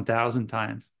or 1,000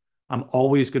 times. I'm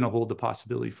always going to hold the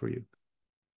possibility for you.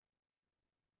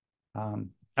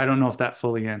 I don't know if that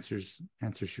fully answers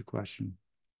your question.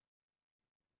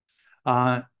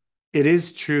 It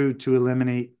is true to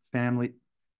eliminate family.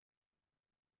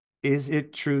 Is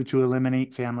it true to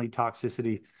eliminate family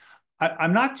toxicity?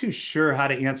 I'm not too sure how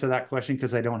to answer that question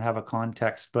because I don't have a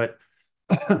context, but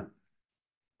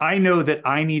I know that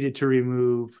I needed to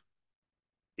remove,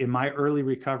 in my early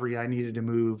recovery, I needed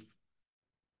to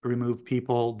remove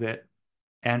people that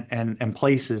and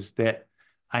places that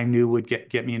I knew would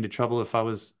get me into trouble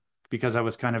because I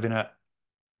was kind of in a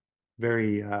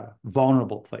very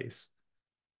vulnerable place.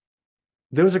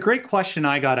 There was a great question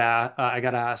I got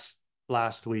asked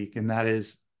last week, and that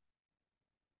is,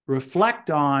 reflect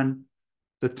on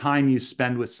the time you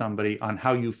spend with somebody on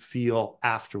how you feel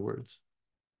afterwards.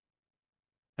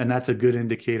 And that's a good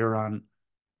indicator on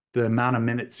the amount of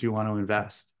minutes you want to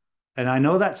invest. And I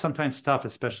know that's sometimes tough,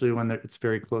 especially when it's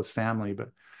very close family, but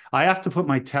I have to put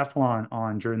my Teflon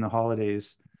on during the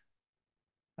holidays,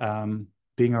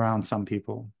 being around some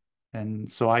people. And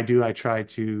so I try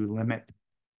to limit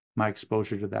my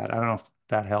exposure to that. I don't know if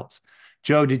that helps.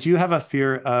 Joe, did you have a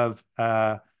fear of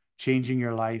changing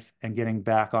your life and getting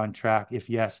back on track? If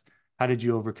yes, how did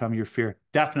you overcome your fear?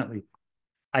 Definitely.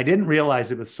 I didn't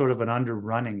realize it was sort of an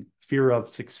underrunning. Fear of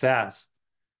success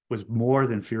was more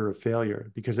than fear of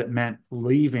failure, because it meant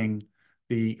leaving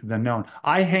the known.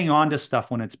 I hang on to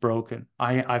stuff when it's broken.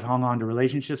 I've hung on to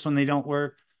relationships when they don't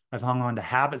work. I've hung on to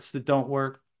habits that don't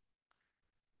work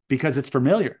because it's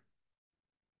familiar.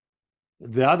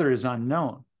 The other is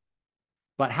unknown.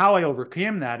 But how I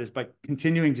overcame that is by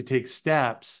continuing to take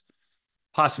steps.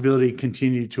 Possibility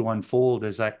continued to unfold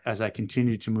as I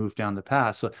continued to move down the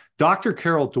path. So Dr.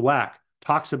 Carol Dweck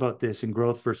talks about this in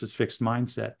growth versus fixed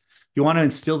mindset. You want to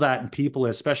instill that in people,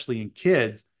 especially in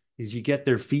kids, is you get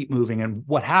their feet moving. And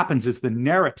what happens is the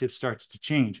narrative starts to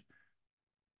change.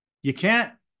 You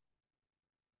can't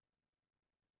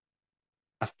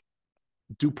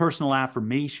do personal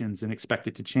affirmations and expect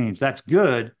it to change. That's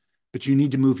good, but you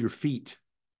need to move your feet.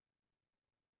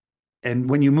 And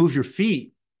when you move your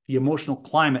feet, the emotional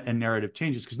climate and narrative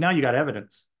changes because now you got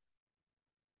evidence.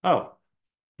 Oh,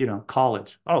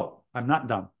 college. Oh, I'm not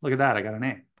dumb. Look at that. I got an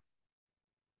A.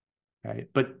 Right.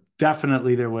 But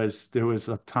definitely there was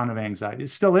a ton of anxiety. It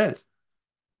still is.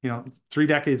 3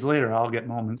 decades later, I'll get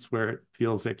moments where it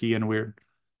feels icky and weird.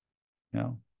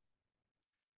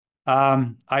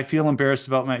 I feel embarrassed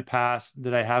about my past,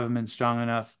 that I haven't been strong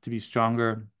enough to be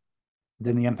stronger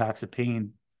than the impacts of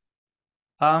pain.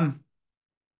 Yeah,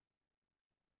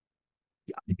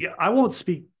 I won't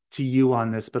speak to you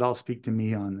on this, but I'll speak to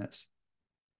me on this.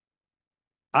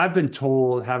 I've been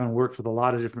told, having worked with a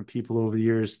lot of different people over the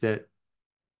years, that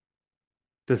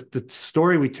the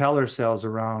story we tell ourselves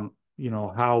around,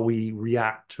 how we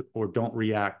react or don't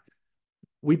react,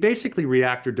 we basically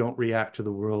react or don't react to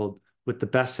the world with the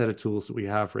best set of tools that we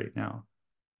have right now.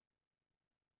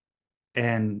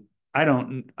 And I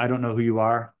don't know who you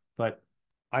are, but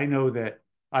I know that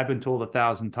I've been told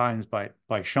 1,000 times by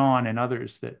Sean and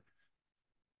others that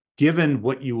given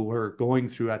what you were going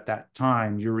through at that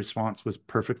time, your response was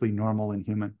perfectly normal and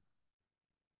human.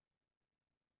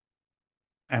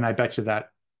 And I bet you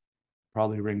that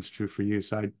probably rings true for you.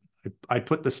 So I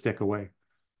put the stick away.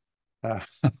 I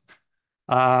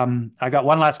got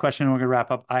one last question and we're going to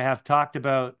wrap up. I have talked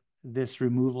about this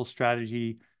removal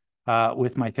strategy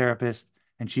with my therapist,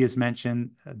 and she has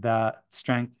mentioned that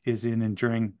strength is in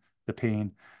enduring the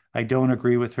pain. I don't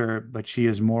agree with her, but she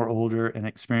is more older and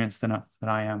experienced than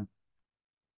I am.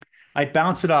 I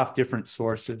bounce it off different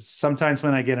sources. Sometimes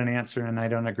when I get an answer and I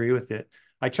don't agree with it,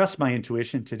 I trust my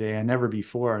intuition today and never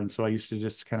before. And so I used to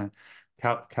just kind of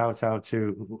kowtow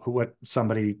to what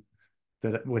somebody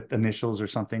that with initials or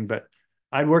something, but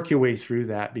I'd work your way through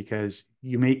that because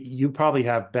you probably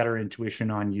have better intuition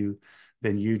on you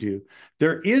than you do.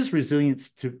 There is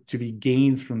resilience to be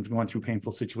gained from going through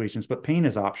painful situations, but pain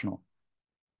is optional.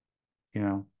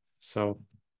 So,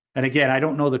 and again, I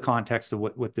don't know the context of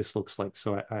what this looks like,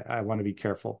 so I want to be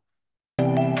careful.